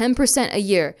 I get 10% a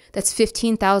year. That's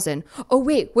 $15,000. Oh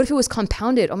wait, what if it was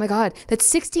compounded? Oh my God,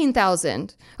 that's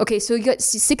 $16,000. Okay, so you got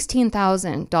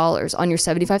 $16,000 on your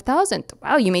 $75,000.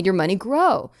 Wow, you made your money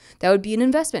grow. That would be an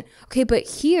investment. Okay, but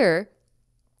here,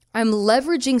 I'm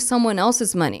leveraging someone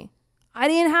else's money. I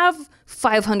didn't have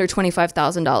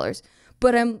 $525,000,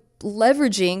 but I'm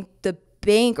leveraging the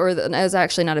bank, or as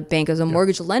actually not a bank, as a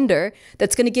mortgage lender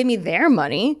that's going to give me their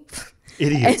money.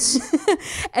 Idiots.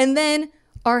 And then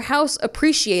our house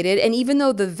appreciated, and even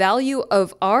though the value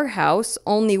of our house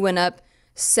only went up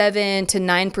 7 to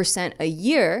 9% a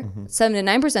year, 7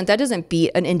 to 9%, that doesn't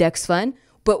beat an index fund.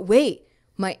 But wait,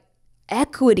 my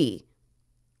equity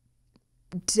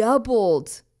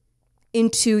doubled in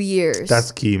 2 years.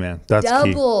 That's key, man. That's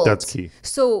doubled. Key. That's key.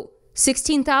 So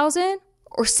 16,000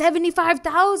 or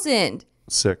 75,000.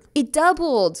 Sick. It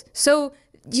doubled. So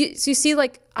you see,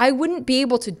 like, I wouldn't be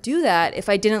able to do that if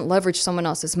I didn't leverage someone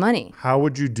else's money. How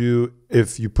would you do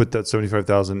if you put that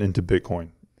 75,000 into Bitcoin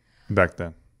back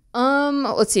then?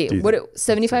 Let's see.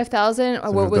 75,000?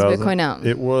 Or what was Bitcoin now?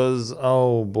 It was,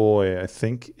 oh boy, I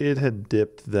think it had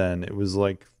dipped then. It was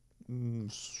like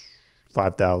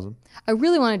 5,000. I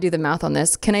really want to do the math on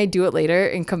this. Can I do it later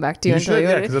and come back to you and tell you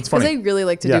what it is? Because that's funny. Because I really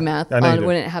like to do math on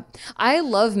when it happens. I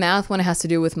love math when it has to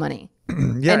do with money.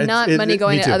 And not money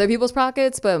going into other people's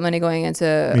pockets, but money going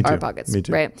into our pockets. Me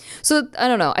too. Right? So I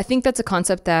don't know. I think that's a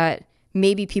concept that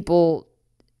maybe people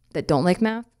that don't like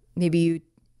math, maybe you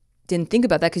didn't think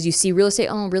about that because you see real estate.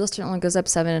 Oh, real estate only goes up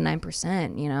 7 to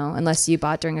 9%, unless you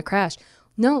bought during a crash.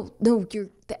 No, you're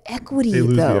the equity. They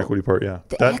lose the equity part, yeah.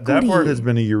 That part has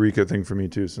been a eureka thing for me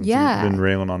too, since you've been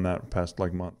railing on that past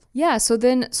month. Yeah. So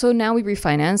now we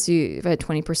refinance. You've had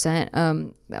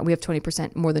 20%. We have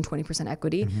 20%, more than 20%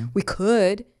 equity. Mm-hmm. We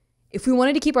could, if we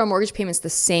wanted to keep our mortgage payments the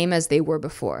same as they were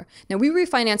before. Now we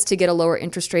refinanced to get a lower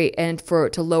interest rate and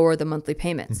to lower the monthly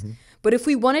payments. Mm-hmm. But if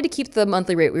we wanted to keep the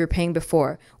monthly rate we were paying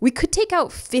before, we could take out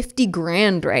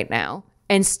 $50,000 right now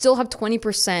and still have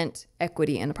 20%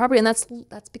 equity in the property. And that's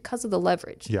because of the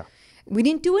leverage. Yeah. We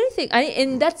didn't do anything.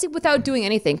 And that's without doing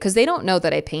anything, because they don't know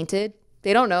that I painted.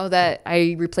 They don't know that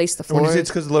I replaced the floor. When you say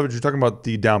it's because of the leverage, you're talking about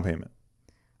the down payment.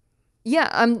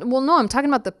 Yeah. No, I'm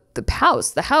talking about the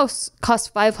house. The house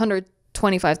cost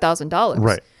 $525,000.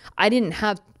 Right. I didn't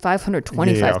have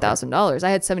 $525,000. Okay. I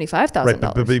had $75,000. Right,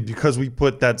 but because we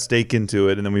put that stake into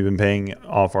it and then we've been paying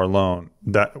off our loan,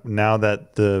 that now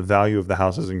that the value of the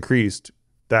house has increased,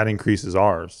 that increases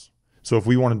ours. So if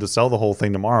we wanted to sell the whole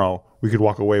thing tomorrow, we could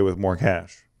walk away with more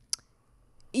cash.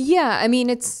 Yeah, I mean,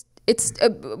 it's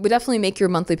would definitely make your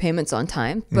monthly payments on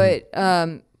time, but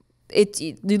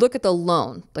you look at the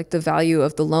loan, like the value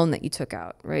of the loan that you took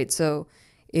out, right? So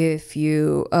if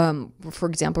you, for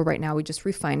example, right now we just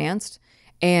refinanced,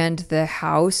 and the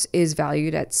house is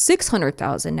valued at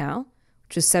 $600,000 now,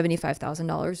 which is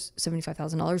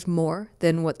 $75,000 more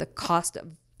than what the cost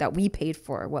that we paid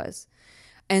for was.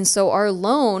 And so our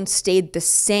loan stayed the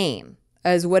same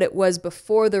as what it was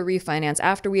before the refinance.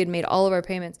 After we had made all of our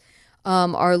payments,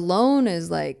 our loan is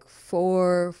like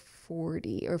 4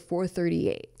 440 or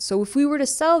 438. So if we were to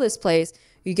sell this place,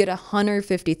 you get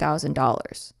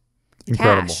 $150,000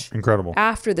 cash. Incredible.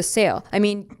 After the sale. I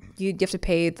mean, you have to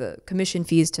pay the commission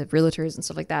fees to realtors and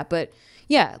stuff like that. But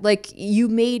yeah, like you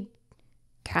made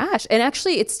cash. And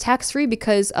actually it's tax-free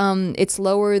because it's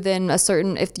lower than a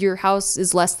certain, if your house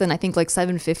is less than I think like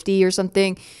 750 or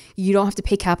something, you don't have to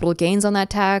pay capital gains on that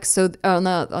tax. So on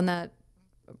that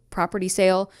property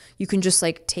sale, you can just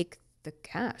like take the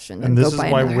cash and then this go is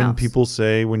buy why another when house. people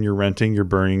say when you're renting you're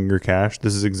burning your cash,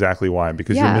 this is exactly why,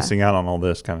 because you're missing out on all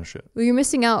this kind of shit. Well, you're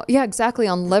missing out, yeah, exactly,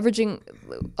 on leveraging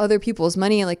other people's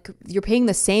money. Like you're paying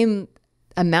the same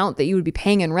amount that you would be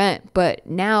paying in rent, but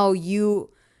now your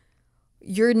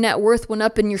net worth went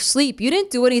up in your sleep. You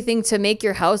didn't do anything to make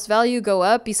your house value go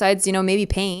up besides, maybe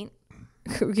paint,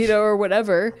 or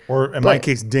whatever. Or in my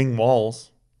case, ding walls.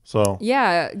 So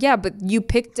yeah, but you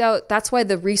picked out. That's why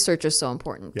the research is so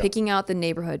important. Yeah. Picking out the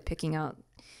neighborhood, picking out,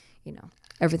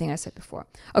 everything I said before.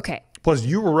 Okay. Plus,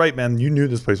 you were right, man. You knew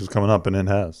this place was coming up, and it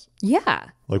has. Yeah.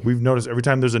 Like we've noticed every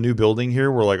time there's a new building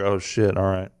here, we're like, oh shit, all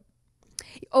right.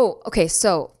 Oh, okay.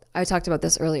 So I talked about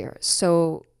this earlier.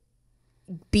 So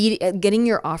getting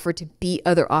your offer to beat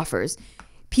other offers.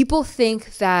 People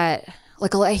think that,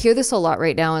 like, I hear this a lot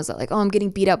right now, is that like, oh, I'm getting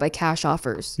beat out by cash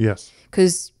offers. Yes.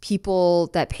 Because people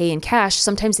that pay in cash,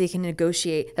 sometimes they can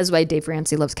negotiate. That's why Dave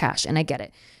Ramsey loves cash, and I get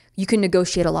it. You can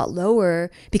negotiate a lot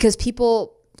lower because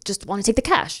people just want to take the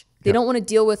cash. They don't want to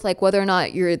deal with like whether or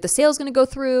not the sale's going to go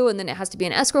through, and then it has to be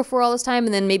an escrow for all this time,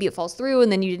 and then maybe it falls through,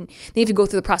 and then you have to go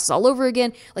through the process all over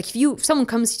again. Like if someone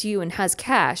comes to you and has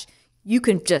cash, you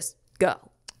can just go.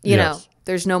 You know,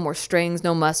 there's no more strings,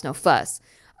 no muss, no fuss.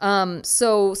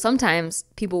 So sometimes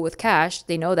people with cash,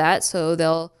 they know that, so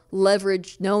they'll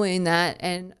leverage knowing that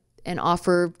and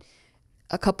offer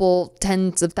a couple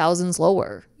tens of thousands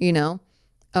lower,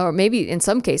 or maybe in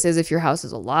some cases, if your house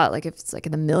is a lot, like if it's like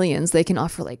in the millions, they can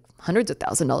offer like hundreds of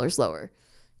 $1,000s lower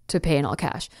to pay in all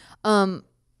cash. And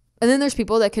then there's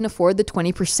people that can afford the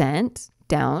 20%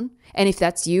 down. And if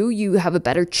that's you have a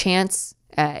better chance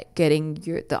at getting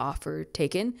the offer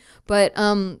taken. But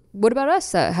what about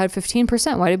us that had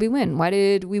 15%? Why did we win? Why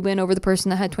did we win over the person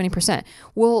that had 20%?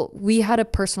 Well, we had a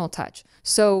personal touch.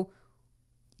 So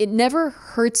it never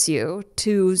hurts you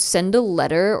to send a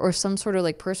letter or some sort of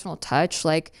like personal touch.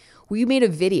 Like we made a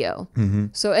video. Mm-hmm.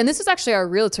 So, and this is actually our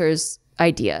realtor's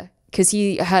idea because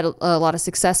he had a lot of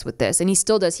success with this, and he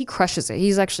still does. He crushes it.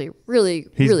 He's actually really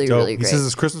great. He says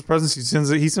his Christmas presents. He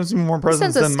sends me more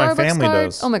presents than my family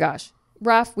does. Oh my gosh.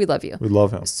 Raf, we love you. We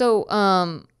love him. So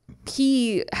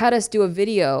he had us do a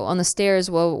video on the stairs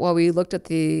while we looked at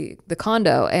the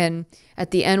condo. And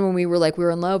at the end, when we were like, we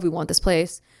were in love, we want this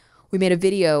place, we made a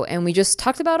video and we just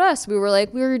talked about us. We were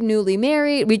like, we were newly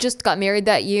married. We just got married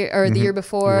that year or the year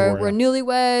before. We're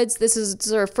newlyweds. This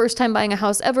is our first time buying a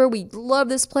house ever. We love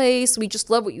this place. We just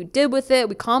love what you did with it.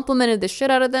 We complimented the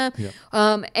shit out of them. Yeah.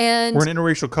 And we're an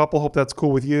interracial couple. Hope that's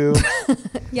cool with you.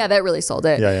 Yeah, that really sold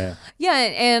it. Yeah,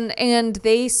 and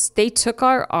they took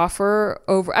our offer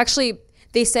over. Actually,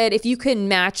 they said, if you can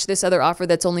match this other offer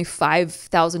that's only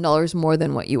 $5,000 more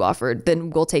than what you offered, then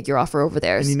we'll take your offer over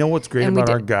theirs. And you know what's great about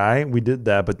our guy? We did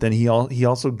that, but then he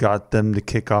also got them to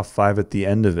kick off 5 at the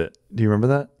end of it. Do you remember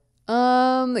that?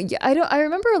 Yeah, I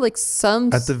remember like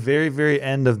some at the very, very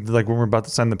end of like when we're about to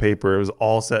sign the paper, it was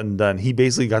all said and done. He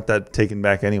basically got that taken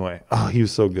back anyway. Oh, he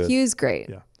was so good. He was great.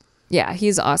 Yeah,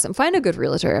 he's awesome. Find a good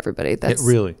realtor, everybody.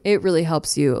 It really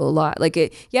helps you a lot. Like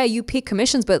you pay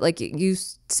commissions, but like you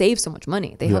save so much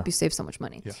money. They help you save so much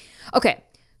money. Yeah. Okay,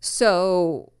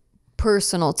 so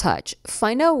personal touch.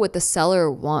 Find out what the seller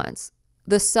wants.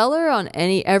 The seller on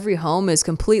every home is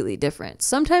completely different.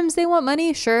 Sometimes they want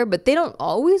money, sure, but they don't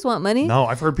always want money. No,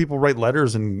 I've heard people write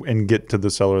letters and get to the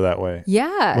seller that way.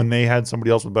 Yeah. When they had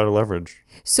somebody else with better leverage.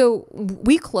 So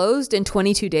we closed in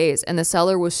 22 days, and the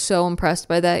seller was so impressed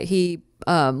by that. He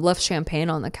left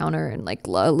champagne on the counter and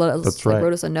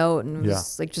wrote us a note and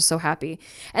was like just so happy.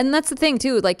 And that's the thing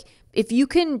too. Like if you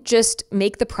can just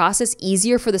make the process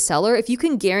easier for the seller, if you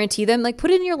can guarantee them, like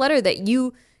put it in your letter that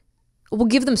you will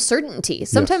give them certainty.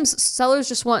 Sometimes sellers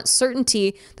just want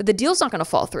certainty that the deal's not going to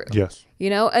fall through. Yes.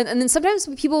 And then sometimes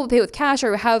people pay with cash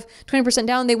or have 20%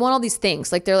 down. They want all these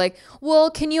things. Like they're like, well,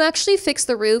 can you actually fix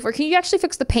the roof? Or can you actually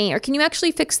fix the paint? Or can you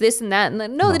actually fix this and that? And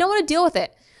then, no, they don't want to deal with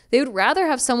it. They would rather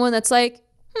have someone that's like,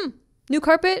 new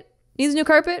carpet, needs new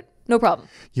carpet. No problem.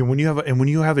 Yeah, when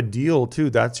you have a deal too,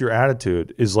 that's your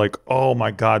attitude is like, oh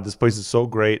my God, this place is so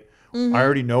great. Mm-hmm. I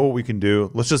already know what we can do.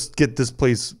 Let's just get this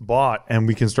place bought and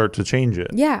we can start to change it.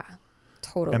 Yeah,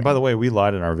 totally. And by the way, we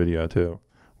lied in our video too.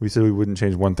 We said we wouldn't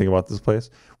change one thing about this place.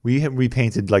 We have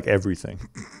repainted like everything.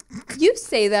 You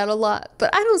say that a lot, but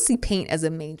I don't see paint as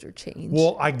a major change.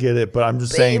 Well, I get it, but I'm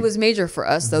just saying it was major for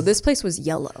us though. This place was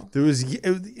yellow. There was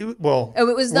it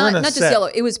was not just yellow.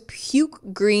 It was puke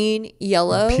green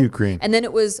yellow. Puke green. And then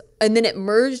it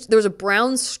merged. There was a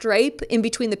brown stripe in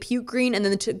between the puke green, and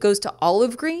then it goes to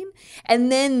olive green.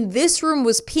 And then this room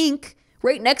was pink,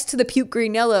 right next to the puke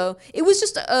green yellow. It was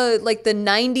just like the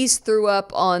 90s threw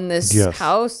up on this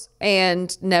house and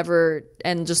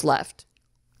just left.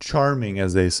 Charming,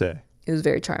 as they say. It was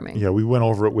very charming. Yeah, we went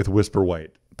over it with Whisper White.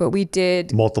 But we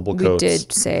did multiple coats. We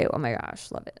did say, "Oh my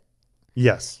gosh, love it."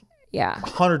 Yes. Yeah.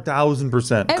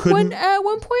 100,000%. At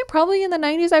one point, probably in the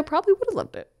 90s, I probably would have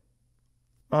loved it.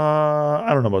 I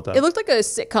don't know about that. It looked like a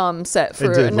sitcom set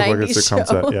for a 90s show. It show. did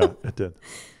look like a sitcom set. Yeah, it did.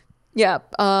 Yeah.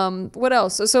 What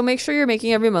else? So make sure you're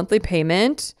making every monthly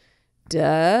payment.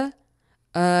 Duh.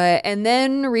 And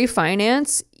then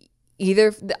refinance.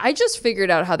 I just figured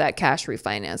out how that cash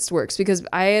refinance works because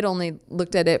I had only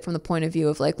looked at it from the point of view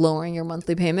of like lowering your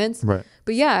monthly payments. Right.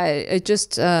 But yeah, it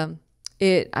just I'd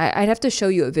have to show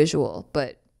you a visual,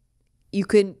 but you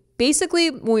could basically,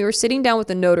 when we were sitting down with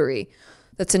the notary,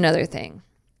 that's another thing.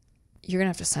 You're gonna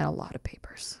have to sign a lot of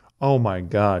papers. Oh my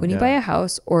God. When you buy a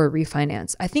house or a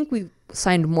refinance, I think we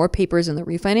signed more papers in the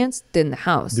refinance than the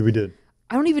house. We did.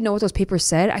 I don't even know what those papers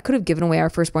said. I could have given away our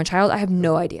firstborn child. I have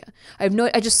no idea. I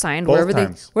just signed Both wherever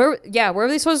times. wherever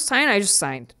they supposed to sign. I just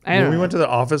signed. When we went to the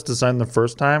office to sign the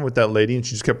first time with that lady and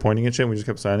she just kept pointing at shit and we just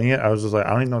kept signing it, I was just like, I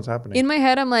don't even know what's happening. In my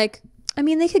head, I'm like, I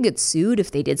mean, they could get sued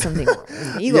if they did something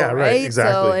illegal, yeah, right?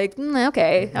 Exactly. So like,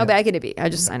 okay, how bad can it be? I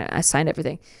just signed it. I signed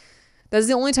everything. That's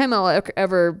the only time I'll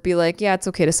ever be like, yeah, it's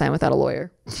okay to sign without a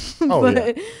lawyer.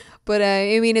 But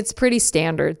I mean, it's pretty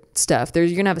standard stuff. You're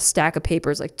going to have a stack of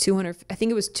papers, like 200, I think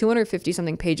it was 250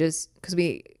 something pages because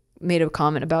we made a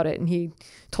comment about it and he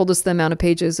told us the amount of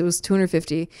pages. It was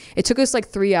 250. It took us like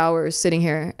 3 hours sitting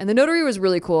here and the notary was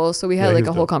really cool. So we had like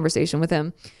a whole conversation with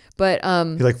him. But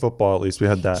he liked football, at least we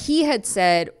had that. He had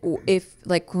said if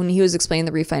like when he was explaining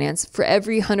the refinance, for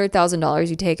every $100,000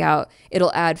 you take out,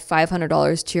 it'll add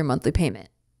 $500 to your monthly payment.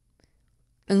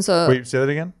 And so wait, say that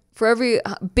again?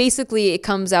 Basically it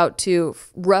comes out to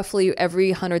roughly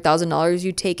every $100,000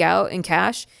 you take out in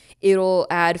cash, it'll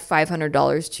add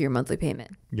 $500 to your monthly payment.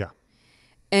 Yeah.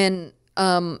 And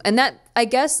that, I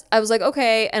guess I was like,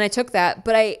 okay. And I took that,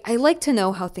 but I like to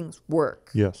know how things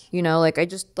work. Yes. You know, like I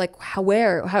just like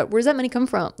where's that money come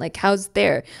from? Like, how's it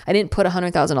there? I didn't put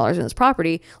 $100,000 in this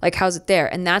property. Like, how's it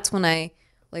there? And that's when I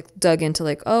like dug into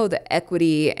like, oh, the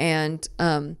equity. And,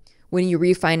 when you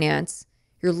refinance,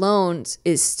 your loans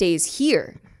stays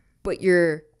here, but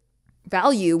your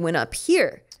value went up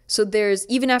here. So there's,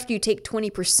 even after you take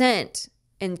 20%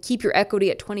 and keep your equity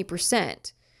at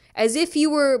 20%, as if you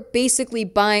were basically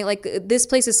buying, like this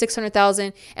place is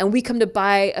 $600,000 and we come to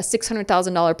buy a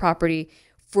 $600,000 property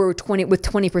with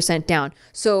 20% down.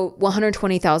 So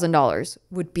 $120,000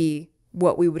 would be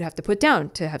what we would have to put down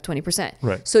to have 20%.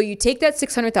 Right. So you take that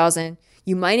 $600,000,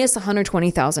 you minus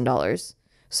 $120,000.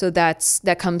 So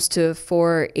that comes to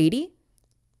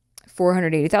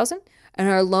 $480,000, and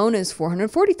our loan is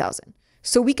 $440,000.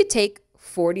 So we could take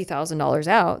 $40,000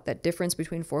 out, that difference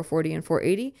between $440 and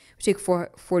 $480, we take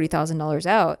 $40,000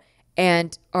 out,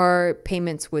 and our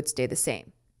payments would stay the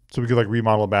same. So we could like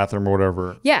remodel a bathroom or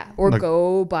whatever. Yeah, or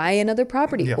go buy another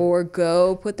property, or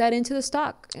go put that into the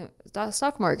stock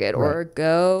market, or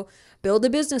go build a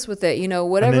business with it,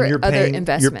 whatever other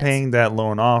investments. You're paying that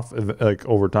loan off like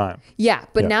over time. Yeah,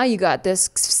 but now you got this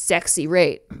sexy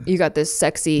rate. You got this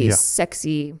sexy. It's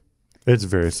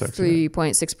very sexy.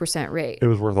 3.6% rate. It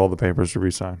was worth all the papers to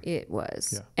re-sign. It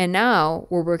was. Yeah. And now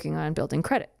we're working on building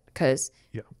credit because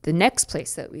the next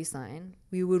place that we sign,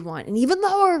 we would want an even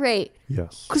lower rate.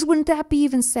 Yes. Because wouldn't that be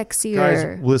even sexier?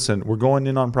 Guys, listen, we're going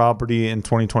in on property in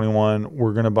 2021.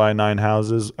 We're going to buy 9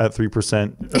 houses at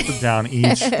 3% down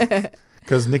each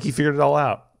because Nikki figured it all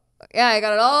out. Yeah, I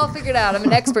got it all figured out. I'm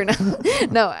an expert now.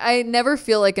 No, I never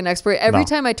feel like an expert. Every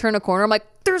time I turn a corner, I'm like,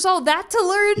 there's all that to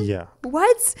learn? Yeah.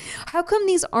 What? How come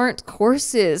these aren't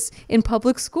courses in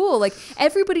public school? Like,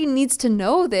 everybody needs to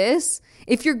know this.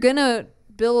 If you're going to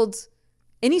build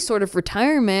any sort of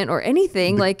retirement or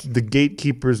anything, the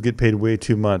gatekeepers get paid way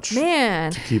too much.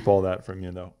 Man. To keep all that from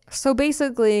you, though. So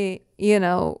basically,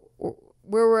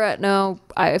 where we're at now,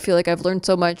 I feel like I've learned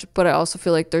so much, but I also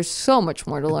feel like there's so much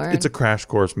more to learn. It's a crash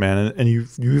course, man. And you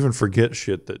even forget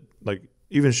shit that, like,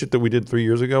 even shit that we did 3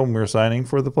 years ago when we were signing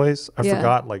for the place. I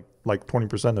forgot like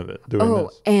 20% of it doing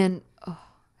this. And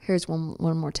here's one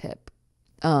more tip.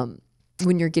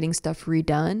 When you're getting stuff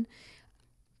redone,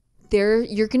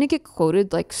 you're gonna get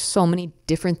quoted like so many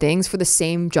different things for the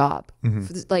same job.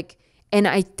 For this, like, and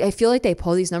I feel like they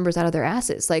pull these numbers out of their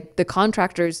asses. Like the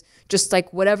contractors just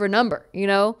like whatever number, you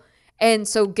know? And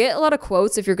so get a lot of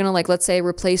quotes if you're gonna like, let's say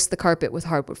replace the carpet with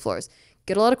hardwood floors.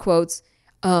 Get a lot of quotes.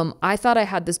 I thought I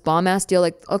had this bomb ass deal,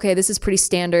 like, okay, this is pretty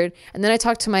standard. And then I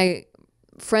talked to my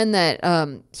friend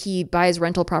that he buys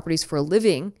rental properties for a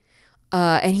living.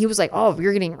 And he was like, oh,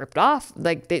 you're getting ripped off.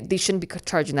 Like they shouldn't be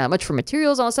charging that much for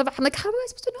materials and all that stuff. I'm like, how am I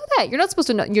supposed to know that? You're not supposed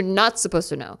to know. You're not supposed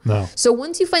to know. No. So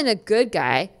once you find a good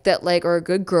guy that like, or a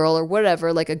good girl or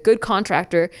whatever, like a good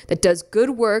contractor that does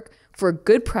good work for a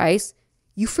good price,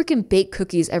 you freaking bake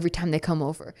cookies every time they come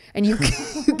over, and you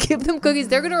give them cookies.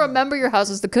 They're going to remember your house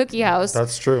as the cookie house.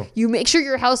 That's true. You make sure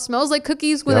your house smells like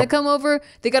cookies when they come over.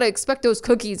 They got to expect those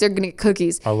cookies. They're going to get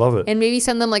cookies. I love it. And maybe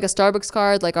send them like a Starbucks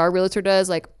card, like our realtor does.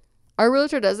 Like our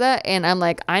realtor does that. And I'm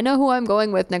like, I know who I'm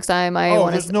going with next time. When I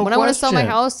want to sell my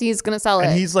house, he's going to sell it.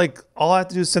 And he's like, all I have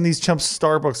to do is send these chumps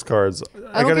Starbucks cards.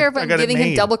 I don't care if I'm giving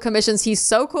him double commissions. He's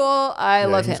so cool. I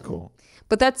love him. He's cool.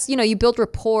 But that's, you build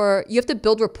rapport. You have to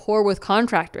build rapport with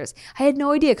contractors. I had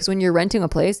no idea, because when you're renting a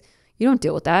place, you don't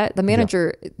deal with that. The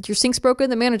manager, your sink's broken,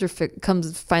 the manager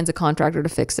finds a contractor to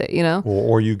fix it,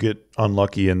 Or you get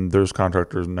unlucky and there's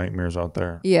contractors' nightmares out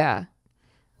there. Yeah.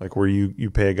 Like where you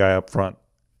pay a guy up front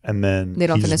and then they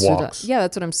don't he finish just walks. Yeah,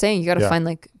 that's what I'm saying. You got to find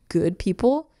like good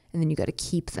people, and then you got to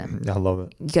keep them. I love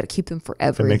it. You got to keep them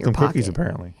forever. And make them pocket. cookies,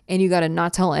 apparently. And you got to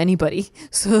not tell anybody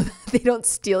so they don't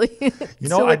steal you.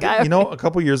 A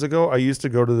couple years ago, I used to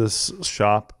go to this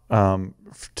shop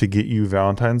to get you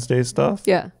Valentine's Day stuff.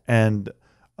 Yeah. And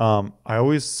I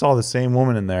always saw the same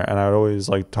woman in there, and I'd always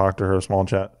like talk to her, small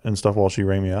chat and stuff while she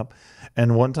rang me up.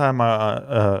 And one time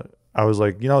I was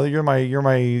like, you're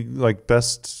my like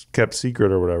best kept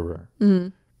secret or whatever.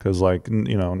 Mm-hmm. Because, like,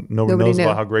 nobody knows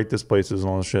about how great this place is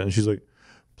and all this shit. And she's like,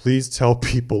 please tell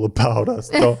people about us.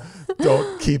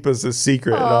 Don't keep us a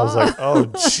secret. And I was like, oh,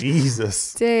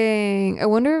 Jesus. Dang. I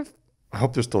wonder if... I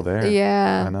hope they're still there.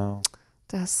 Yeah. I know.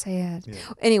 That's sad. Yeah.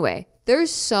 Anyway, there's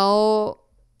so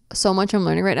much I'm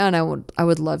learning right now. And I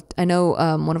would love... I know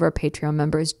one of our Patreon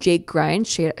members, Jake Grind,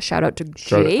 shout out to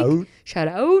Jake. Shout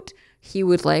out. He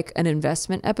would like an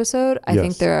investment episode. I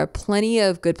think there are plenty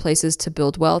of good places to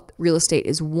build wealth. Real estate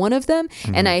is one of them.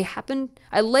 Mm-hmm. And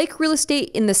I like real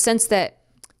estate in the sense that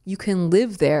you can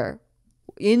live there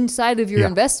inside of your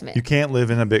investment. You can't live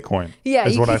in a Bitcoin. Yeah.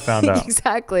 Is what I found out.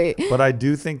 Exactly. But I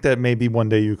do think that maybe one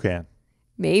day you can.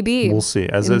 Maybe. We'll see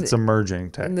as it's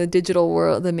emerging tech. In the digital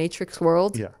world, the matrix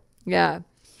world. Yeah. Yeah.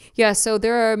 Yeah. So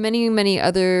there are many, many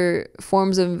other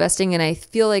forms of investing. And I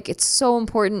feel like it's so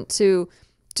important to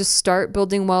just start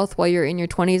building wealth while you're in your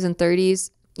 20s and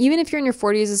 30s. Even if you're in your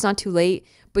 40s, it's not too late,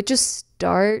 but just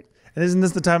start. And isn't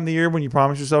this the time of the year when you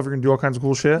promise yourself you're going to do all kinds of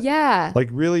cool shit? Yeah. Like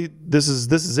really, this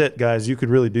is it, guys. You could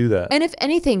really do that. And if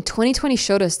anything, 2020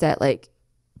 showed us that like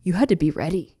you had to be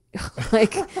ready.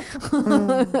 Like,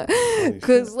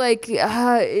 because like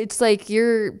it's like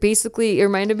you're basically, it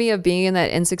reminded me of being in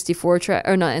that N64 track,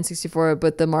 or not N64,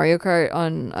 but the Mario Kart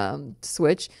on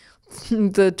Switch.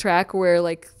 The track where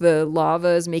like the lava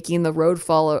is making the road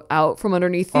fall out from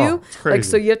underneath you. It's crazy. Like,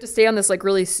 so you have to stay on this like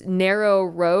really narrow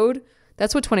road.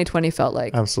 That's what 2020 felt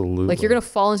like. Absolutely. Like you're going to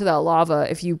fall into that lava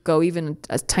if you go even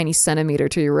a tiny centimeter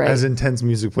to your right. As intense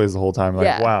music plays the whole time.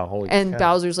 Like, wow. Holy And cow.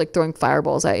 Bowser's like throwing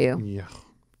fireballs at you. Yeah.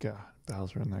 God,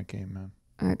 Bowser in that game, man.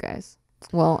 All right, guys.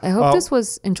 Well, I hope this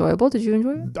was enjoyable. Did you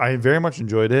enjoy it? I very much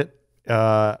enjoyed it.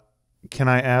 Can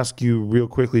I ask you real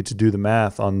quickly to do the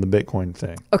math on the Bitcoin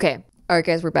thing? Okay. All right,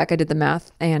 guys, we're back. I did the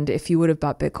math. And if you would have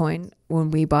bought Bitcoin when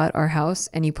we bought our house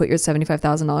and you put your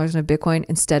 $75,000 in a Bitcoin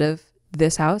instead of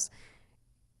this house,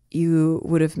 you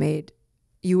would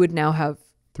now have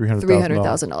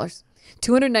 $300,000.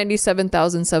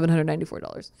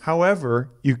 $297,794.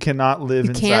 However, you cannot live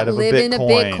inside of a Bitcoin. In a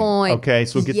Bitcoin. Okay,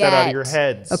 so get that out of your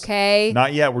heads. Okay.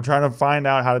 Not yet. We're trying to find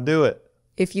out how to do it.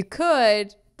 If you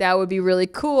could, that would be really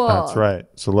cool. That's right.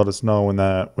 So let us know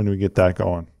when we get that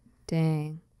going.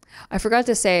 Dang. I forgot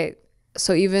to say,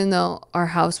 so even though our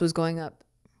house was going up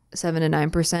 7 to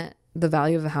 9%, the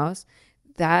value of the house,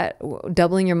 that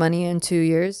doubling your money in 2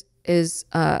 years is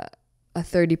a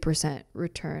 30%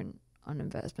 return on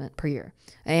investment per year.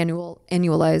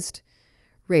 Annualized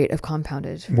rate of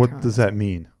compounded. What does that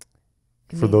mean?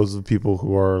 For those of people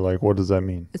who are like, what does that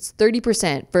mean? It's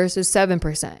 30% versus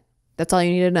 7%. That's all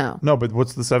you need to know. No, but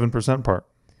what's the 7% part?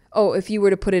 Oh, if you were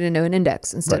to put it into an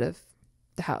index instead of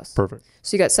the house. Perfect.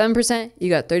 So you got 7%, you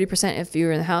got 30% if you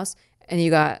were in the house, and you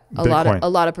got a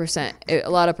lot of percent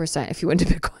if you went to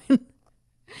Bitcoin.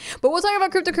 But we'll talk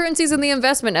about cryptocurrencies in the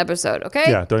investment episode, okay?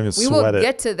 Yeah, don't even we sweat it. We will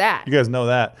get to that. You guys know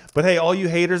that. But hey, all you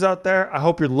haters out there, I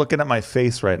hope you're looking at my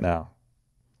face right now.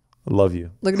 I love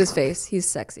you. Look at his face. He's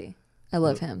sexy. I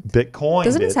love him. Bitcoin.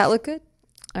 Doesn't his hat look good?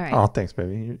 All right. Oh, thanks,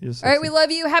 baby. You're sexy. All right, we love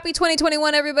you. Happy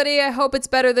 2021, everybody. I hope it's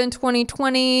better than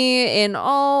 2020 in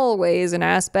all ways and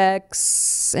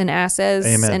aspects and assets.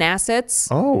 Amen. And assets.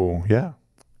 Oh, yeah.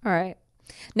 All right.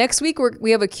 Next week,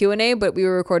 we have a Q&A, but we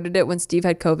recorded it when Steve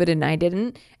had COVID and I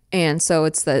didn't. And so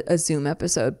it's a Zoom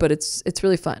episode, but it's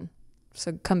really fun.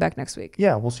 So come back next week.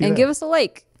 Yeah, we'll see you And there. give us a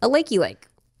likey like.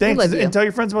 Thanks. We love you. And tell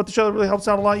your friends about the show. That really helps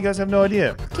out a lot. You guys have no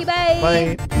idea. Okay,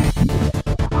 bye. Bye.